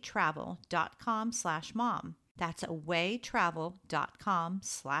awaytravel.com/mom. That's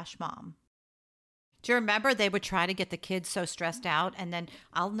awaytravel.com/mom. Do you remember they would try to get the kids so stressed out? And then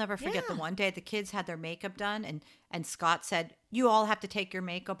I'll never forget the one day the kids had their makeup done and Scott said, you all have to take your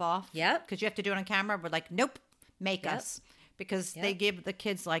makeup off. Yep. Because you have to do it on camera. We're like, nope, make us. Because they give the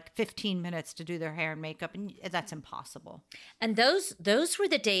kids like 15 minutes to do their hair and makeup, and that's impossible. And those were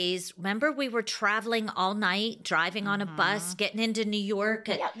the days, remember we were traveling all night, driving on a bus, getting into New York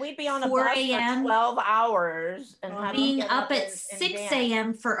at we'd be on a 4 bus a.m. for 12 hours. And being up at 6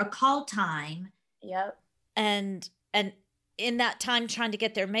 a.m. for a call time. Yep. And in that time trying to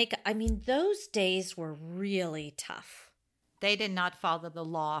get their makeup, I mean, those days were really tough. They did not follow the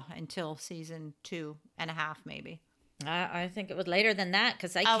law until season 2.5, maybe. I think it was later than that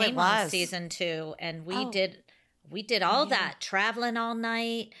because I came on season 2 and we did all that, traveling all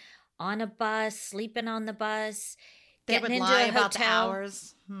night on a bus, sleeping on the bus, getting into a hotel. About the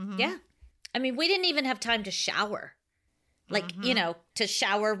hours. Yeah. I mean, we didn't even have time to shower. Like, to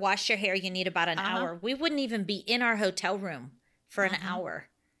shower, wash your hair, you need about an hour. We wouldn't even be in our hotel room for an hour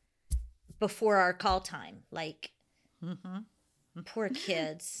before our call time. Like, poor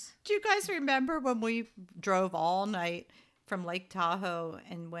kids. Do you guys remember when we drove all night from Lake Tahoe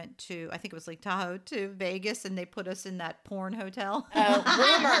and went to, I think it was Lake Tahoe, to Vegas, and they put us in that porn hotel?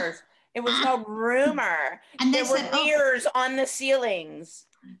 Rumors. It was called Rumor. And there were mirrors on the ceilings.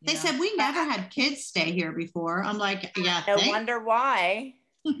 They said, we never had kids stay here before. I'm like, no wonder why.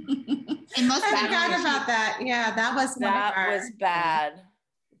 It must have forgotten about that. Yeah, that was bad.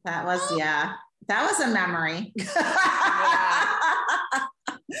 That was that was a memory.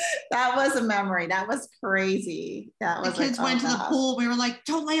 That was a memory. That was crazy. That was the kids went to the pool. We were like,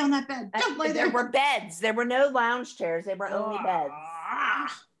 don't lay on that bed. Don't lay there. There were beds. There were no lounge chairs. They were only beds.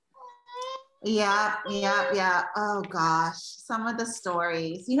 Yeah. Oh gosh, some of the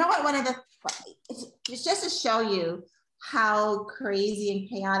stories. You know what? It's just to show you how crazy and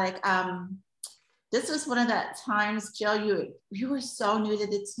chaotic. This was one of the times, Jill, you were so new to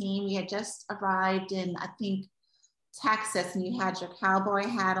the team. You had just arrived in, I think, Texas, and you had your cowboy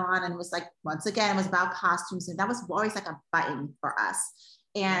hat on, and it was like, once again, it was about costumes, and that was always like a button for us.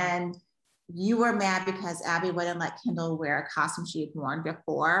 And you were mad because Abby wouldn't let Kendall wear a costume she had worn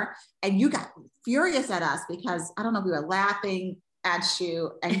before, and you got furious at us because, I don't know, we were laughing at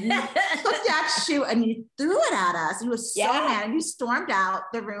you, and you took that shoe and you threw it at us, and you were so mad, and you stormed out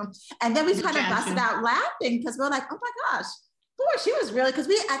the room, and then we kind of busted out laughing because we were like, oh my gosh, boy, she was really, because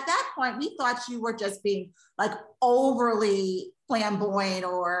at that point we thought you were just being like overly flamboyant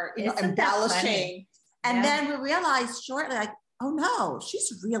or embellishing, and then we realized shortly, like, oh no,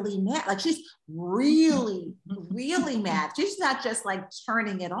 she's really mad. Like, she's really, really mad. She's not just like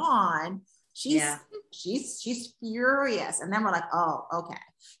turning it on. She's furious. And then we're like, oh, okay.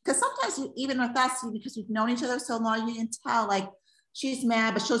 Because sometimes even with us, because we've known each other so long, you can tell like she's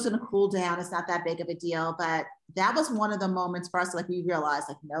mad, but she's going to cool down. It's not that big of a deal. But that was one of the moments for us, like we realized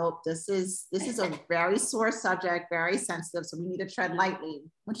like, nope, this is a very sore subject, very sensitive. So we need to tread lightly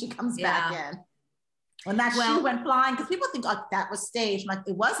when she comes back in. When that shoe went flying, because people think, oh, that was staged. I'm like,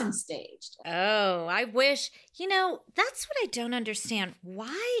 it wasn't staged. Oh, I wish, that's what I don't understand.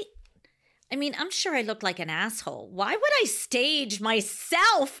 Why? I mean, I'm sure I look like an asshole. Why would I stage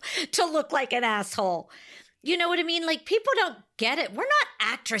myself to look like an asshole? You know what I mean? Like, people don't get it. We're not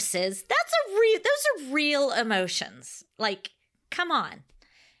actresses. Those are real emotions. Like, come on,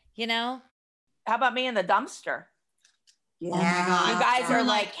 How about me in the dumpster? Yeah. Oh my God. You guys are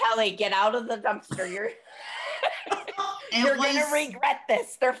like, Kelly, get out of the dumpster. You're going to regret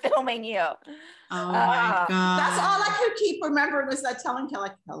this. They're filming you. Oh my God. That's all I could keep remembering was that telling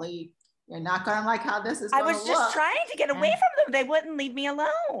Kelly, you're not going to like how this is going to look. I was just trying to get away from them. They wouldn't leave me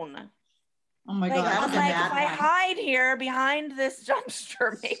alone. Oh my God. I was like, if I hide here behind this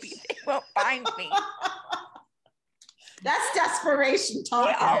dumpster, maybe they won't find me. That's desperation talk.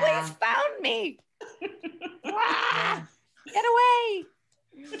 They always found me. Get away.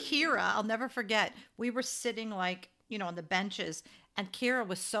 Kira, I'll never forget. We were sitting on the benches, and Kira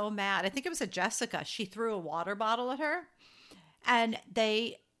was so mad. I think it was Jessica. She threw a water bottle at her. And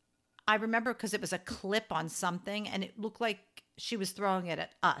I remember because it was a clip on something, and it looked like she was throwing it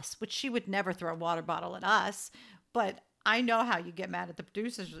at us, which she would never throw a water bottle at us. But I know how you get mad at the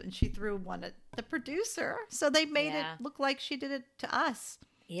producers, and she threw one at the producer. So they made it look like she did it to us.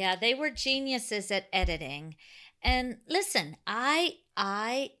 Yeah, they were geniuses at editing. And listen, I'll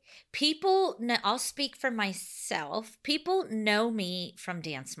speak for myself. People know me from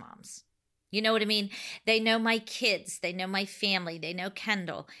Dance Moms. You know what I mean? They know my kids. They know my family. They know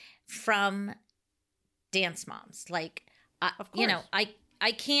Kendall from Dance Moms. Like,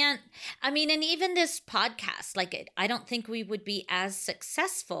 I can't, and even this podcast, I don't think we would be as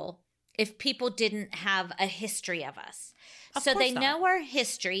successful if people didn't have a history of us. So they know our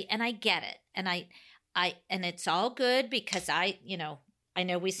history, and I get it. And and it's all good because I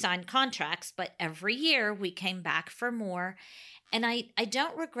know we signed contracts, but every year we came back for more. And I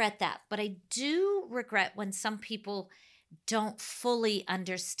don't regret that, but I do regret when some people don't fully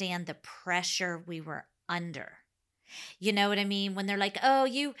understand the pressure we were under. You know what I mean? When they're like, oh,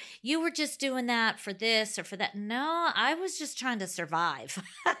 you were just doing that for this or for that. No, I was just trying to survive.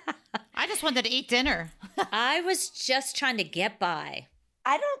 I just wanted to eat dinner. I was just trying to get by.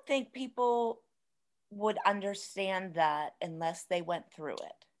 I don't think people would understand that unless they went through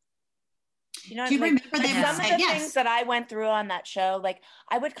it. Do you remember some of the things that I went through on that show? Like,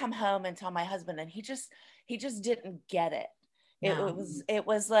 I would come home and tell my husband, and he just didn't get it. No. It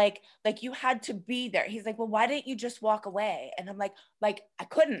was like you had to be there. He's like, well, why didn't you just walk away? And I'm like I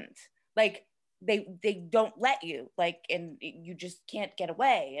couldn't. Like, they don't let you. Like, and you just can't get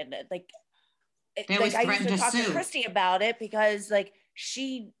away. And I used to talk to Christy about it because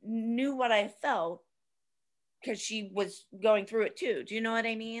she knew what I felt, because she was going through it too. Do you know what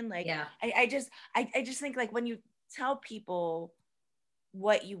I mean? I just think when you tell people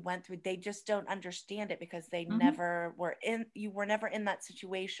what you went through, they just don't understand it because they never were you were never in that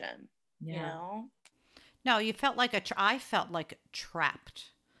situation. No, you felt I felt like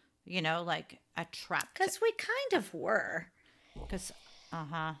trapped, like a trap. Because we kind of were. Because,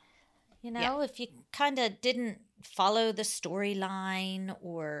 if you kind of didn't follow the storyline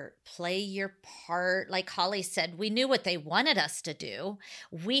or play your part, like Holly said, we knew what they wanted us to do.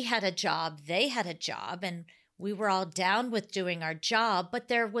 We had a job, they had a job, and we were all down with doing our job, but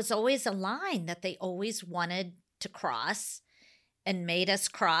there was always a line that they always wanted to cross and made us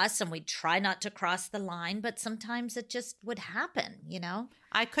cross, and we'd try not to cross the line, but sometimes it just would happen,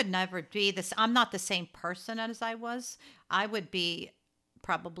 I could never be this. I'm not the same person as I was. I would be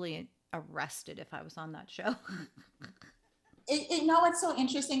probably arrested if I was on that show. It's so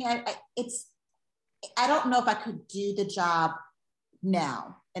interesting. I don't know if I could do the job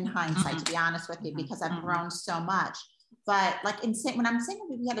now in hindsight, to be honest with you, because I've grown so much. But when I'm saying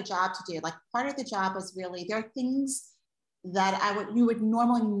we had a job to do, part of the job was really, there are things that you would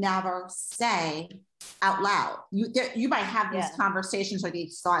normally never say out loud. You might have these conversations or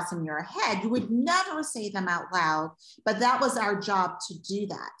these thoughts in your head. You would never say them out loud, but that was our job to do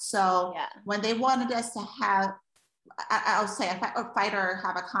that. So when they wanted us to have, I'll say a fighter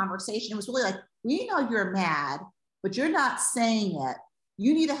have a conversation, it was really we know you're mad, but you're not saying it.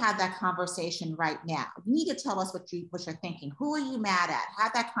 You need to have that conversation right now. You need to tell us what you're thinking. Who are you mad at?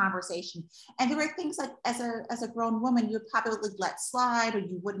 Have that conversation. And there were things as a grown woman, you'd probably let slide, or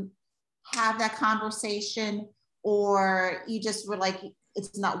you wouldn't have that conversation, or you just were like,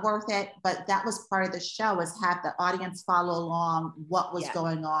 it's not worth it. But that was part of the show, is have the audience follow along what was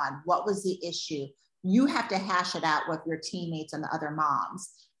going on, what was the issue. You have to hash it out with your teammates and the other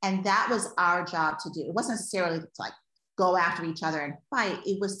moms. And that was our job to do. It wasn't necessarily to like go after each other and fight.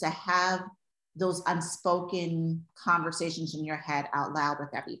 It was to have those unspoken conversations in your head out loud with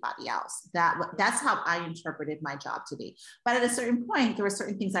everybody else. That's how I interpreted my job to be. But at a certain point, there were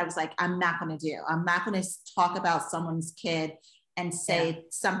certain things I was like, I'm not going to do. I'm not going to talk about someone's kid and say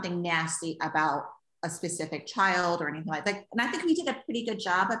something nasty about a specific child or anything like that. And I think we did a pretty good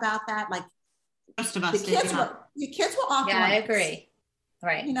job about that. Like, most of us the kids were off limits. I agree.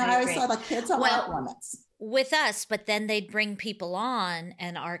 Right. You know, I always thought like kids are off limits. With us, but then they'd bring people on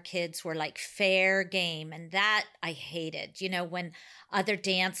and our kids were like fair game. And that I hated, you know, when other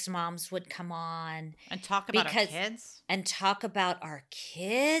dance moms would come on. And talk about our kids? And talk about our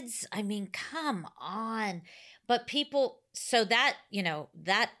kids. I mean, come on. But people, so that, you know,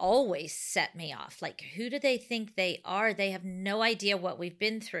 that always set me off. Like, who do they think they are? They have no idea what we've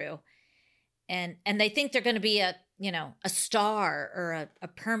been through. And they think they're going to be a star or a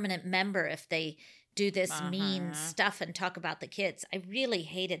permanent member if they do this mean stuff and talk about the kids. I really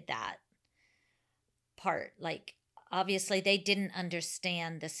hated that part. Like, obviously they didn't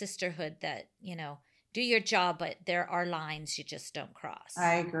understand the sisterhood that, you know, do your job, but there are lines you just don't cross.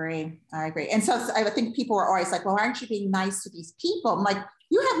 I agree. And so I think people were always like, well, aren't you being nice to these people? I'm like,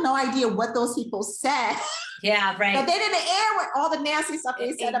 you have no idea what those people said. Yeah, right. But they didn't air with all the nasty stuff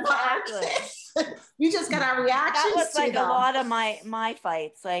they said about our kids. You just got our reactions. That was like them. a lot of my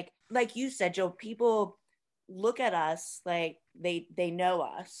fights. Like you said, Joe, people look at us like they know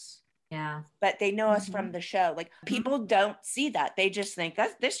us. Yeah. But they know us from the show. Like, people don't see that. They just think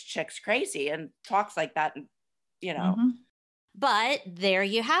that this chick's crazy and talks like that, and, you know. But there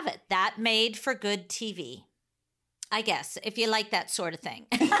you have it. That made for good TV, I guess, if you like that sort of thing.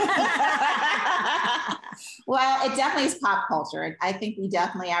 Well, it definitely is pop culture. I think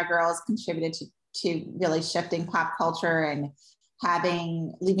our girls contributed to really shifting pop culture and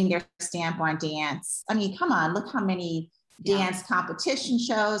leaving their stamp on dance. I mean, come on, look how many dance competition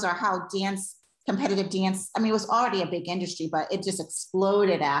shows, or how competitive dance. I mean, it was already a big industry, but it just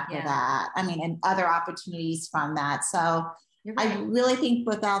exploded after that. I mean, and other opportunities from that. So right. I really think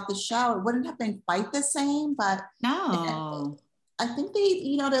without the show, it wouldn't have been quite the same, but no, I think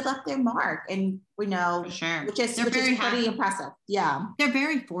they left their mark, and for sure. which is pretty impressive. Yeah. They're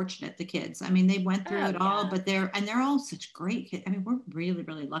very fortunate, the kids. I mean, they went through it all, but they're all such great kids. I mean, we're really,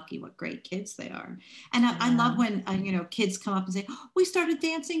 really lucky what great kids they are. And I love when, kids come up and say, oh, we started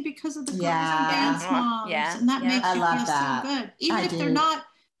dancing because of the girls and dance moms. Yeah. And that makes you feel that. so good. Even if they're not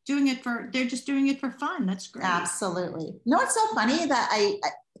doing it they're just doing it for fun. That's great. Absolutely. You know, it's so funny that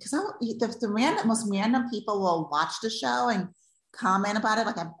because the most random people will watch the show and comment about it.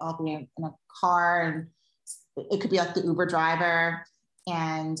 Like, I'll be in a car and it could be like the Uber driver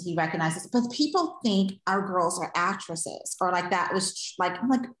and he recognizes, but people think our girls are actresses, or like that was like, I'm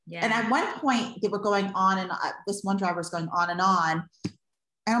like, and at one point they were going on, and this one driver was going on. And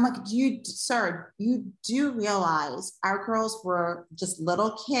I'm like, sir, you do realize our girls were just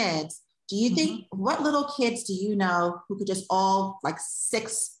little kids. Do you think, what little kids do you know who could just all, like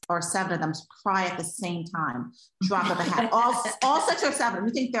 6 or 7 of them, cry at the same time, drop of a hat, all 6 or 7?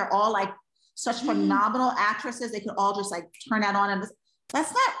 You think they're all like such phenomenal actresses? They could all just like turn that on, and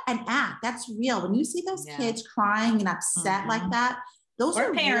that's not an act. That's real. When you see those kids crying and upset like that, those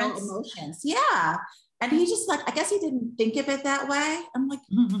are parents. Real emotions. Yeah. And he just like, I guess he didn't think of it that way. I'm like,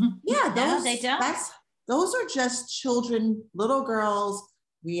 they don't. Those are just children, little girls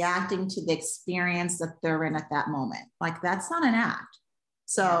reacting to the experience that they're in at that moment. Like, that's not an act.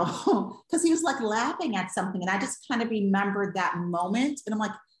 So, because he was like laughing at something, and I just kind of remembered that moment, and I'm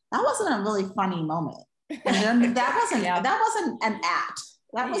like, that wasn't a really funny moment. And that wasn't an act.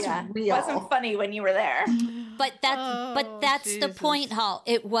 That was real. It wasn't funny when you were there. But that's the point, Hall.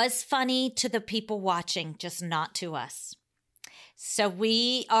 It was funny to the people watching, just not to us. So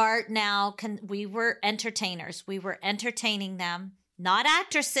we are now, we were entertainers. We were entertaining them. Not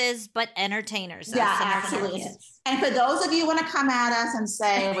actresses, but entertainers. Yeah, absolutely. And for those of you who want to come at us and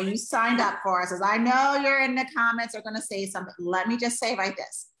say, well, you signed up for us, as I know you're in the comments are going to say something, let me just say like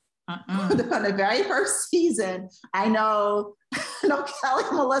this. On the very first season, I know Kelly,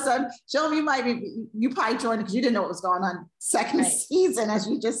 Melissa, Jill, you probably joined because you didn't know what was going on. Second season, as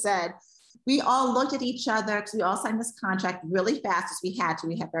you just said, we all looked at each other because we all signed this contract really fast as we had to.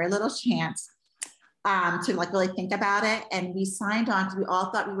 We had very little chance. to like really think about it. And we signed on because we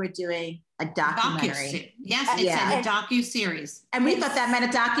all thought we were doing a documentary. Yes, it said a docu-series. And we thought that meant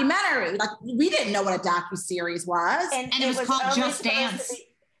a documentary. Like we didn't know what a docu-series was. And it was called Just Dance.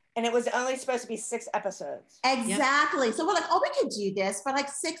 And it was only supposed to be 6 episodes. Exactly. Yep. So we're like, oh, we could do this for like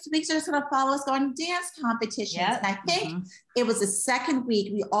 6 weeks. They're just going to follow us going to dance competitions. Yep. And I think it was the second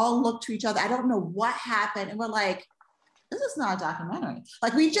week. We all looked to each other. I don't know what happened. And we're like, this is not a documentary.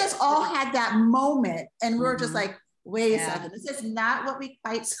 Like we just all had that moment. And we were just like, wait a second. This is not what we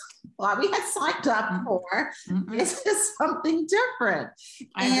quite thought we had signed up for. This is something different.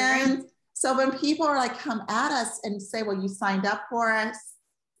 And so when people are like, come at us and say, well, you signed up for us.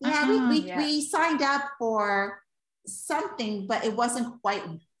 Yeah, we signed up for something, but it wasn't what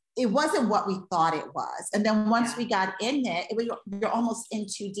we thought it was. And then once we got in it, you're almost in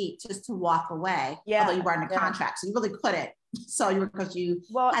too deep just to walk away. Yeah. Although you were in a contract, so you really couldn't. So you had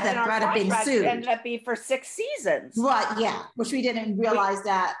that threat of being sued. It ended up being for 6 seasons. Right, yeah, which we didn't realize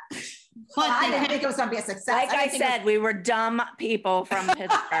that. But I didn't think it was going to be a success. Like I said, we were dumb people from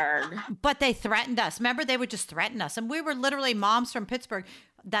Pittsburgh. But they threatened us. Remember, they would just threaten us. And we were literally moms from Pittsburgh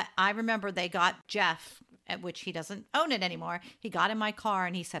that I remember they got Jeff, at which he doesn't own it anymore. He got in my car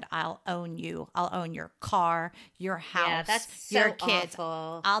and he said, I'll own you. I'll own your car, your house, that's your so kids.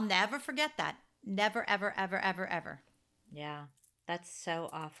 Awful. I'll never forget that. Never, ever, ever, ever, ever. Yeah, that's so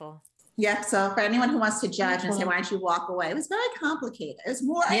awful. Yeah, so for anyone who wants to judge and say, why don't you walk away? It was very complicated. It was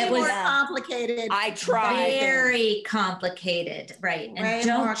more complicated. I tried. Very complicated, right? And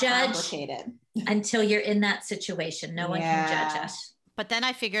don't judge until you're in that situation. No one can judge us. But then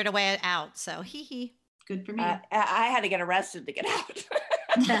I figured a way out, so hee. Good for me. I had to get arrested to get out.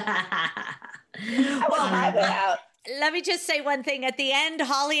 Well, I got out. Let me just say one thing. At the end,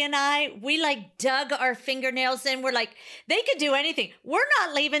 Holly and I, we like dug our fingernails in. We're like, they could do anything. We're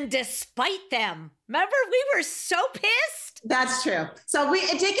not leaving despite them. Remember, we were so pissed. That's true. So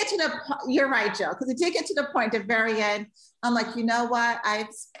it did get to you're right, Joe, because it did get to the point at the very end. I'm like, you know what?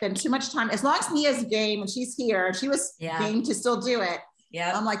 I've spent too much time. As long as Nia's game and she's here, she was game to still do it.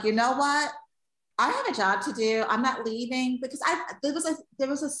 Yeah. I'm like, you know what? I have a job to do. I'm not leaving because there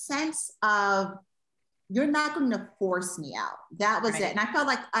was a sense of, you're not going to force me out. That was it. And I felt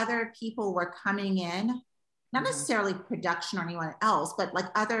like other people were coming in, not necessarily production or anyone else, but like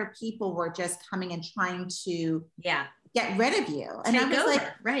other people were just coming and trying to get rid of you. And I was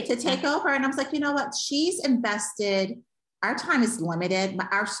like, to take over. And I was like, you know what? She's invested. Our time is limited.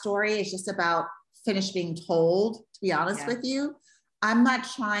 Our story is just about finished being told, to be honest with you. I'm not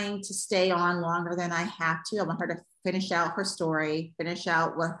trying to stay on longer than I have to. I want her to finish out her story, finish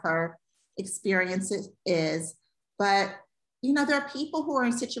out what her experience is. But you know, there are people who are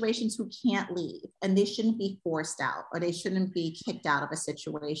in situations who can't leave, and they shouldn't be forced out, or they shouldn't be kicked out of a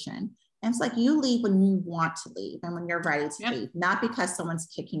situation. And it's like, you leave when you want to leave and when you're ready to leave, not because someone's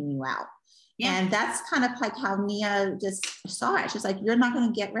kicking you out. And that's kind of like how Nia just saw it. She's like, you're not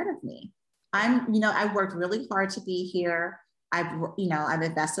going to get rid of me. I worked really hard to be here. I've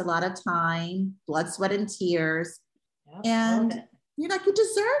invested a lot of time, blood, sweat, and tears. And you're like, you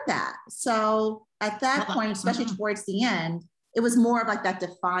deserve that. So at that point, especially towards the end, it was more of like that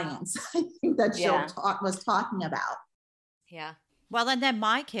defiance, I think, that Jill was talking about. Yeah. Well, and then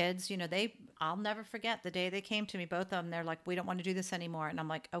my kids, I'll never forget the day they came to me, both of them. They're like, we don't want to do this anymore. And I'm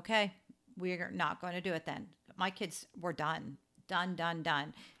like, okay, we're not going to do it then. My kids were done. Mine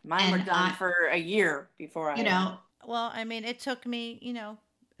were done for a year before Well, I mean, it took me,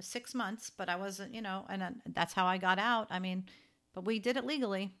 6 months, but I wasn't, and that's how I got out. I mean, but we did it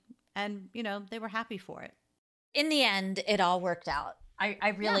legally, and, they were happy for it. In the end, it all worked out.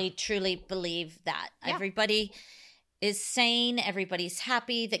 I really, truly believe that. Yeah. Everybody is sane. Everybody's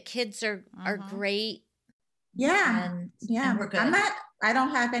happy. The kids are great. Yeah. And we're good. I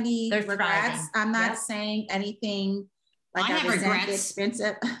don't have any regrets. Thriving. I'm not saying anything. Like I have regrets.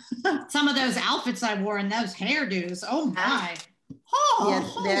 Expensive. Some of those outfits I wore and those hairdos. Oh my!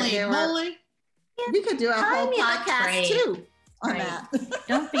 Holy moly! We could do a whole podcast too on that.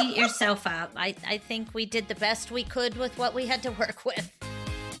 Don't beat yourself up. I think we did the best we could with what we had to work with.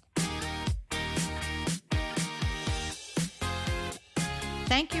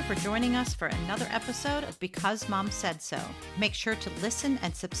 Thank you for joining us for another episode of Because Mom Said So. Make sure to listen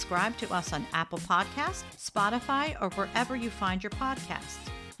and subscribe to us on Apple Podcasts, Spotify, or wherever you find your podcasts.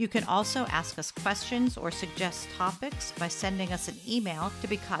 You can also ask us questions or suggest topics by sending us an email to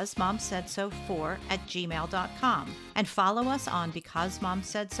becausemomsaidso4@gmail.com, and follow us on Because Mom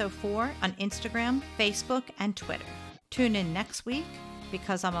Said So 4 on Instagram, Facebook, and Twitter. Tune in next week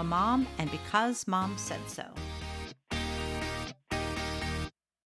because I'm a mom and because Mom said so.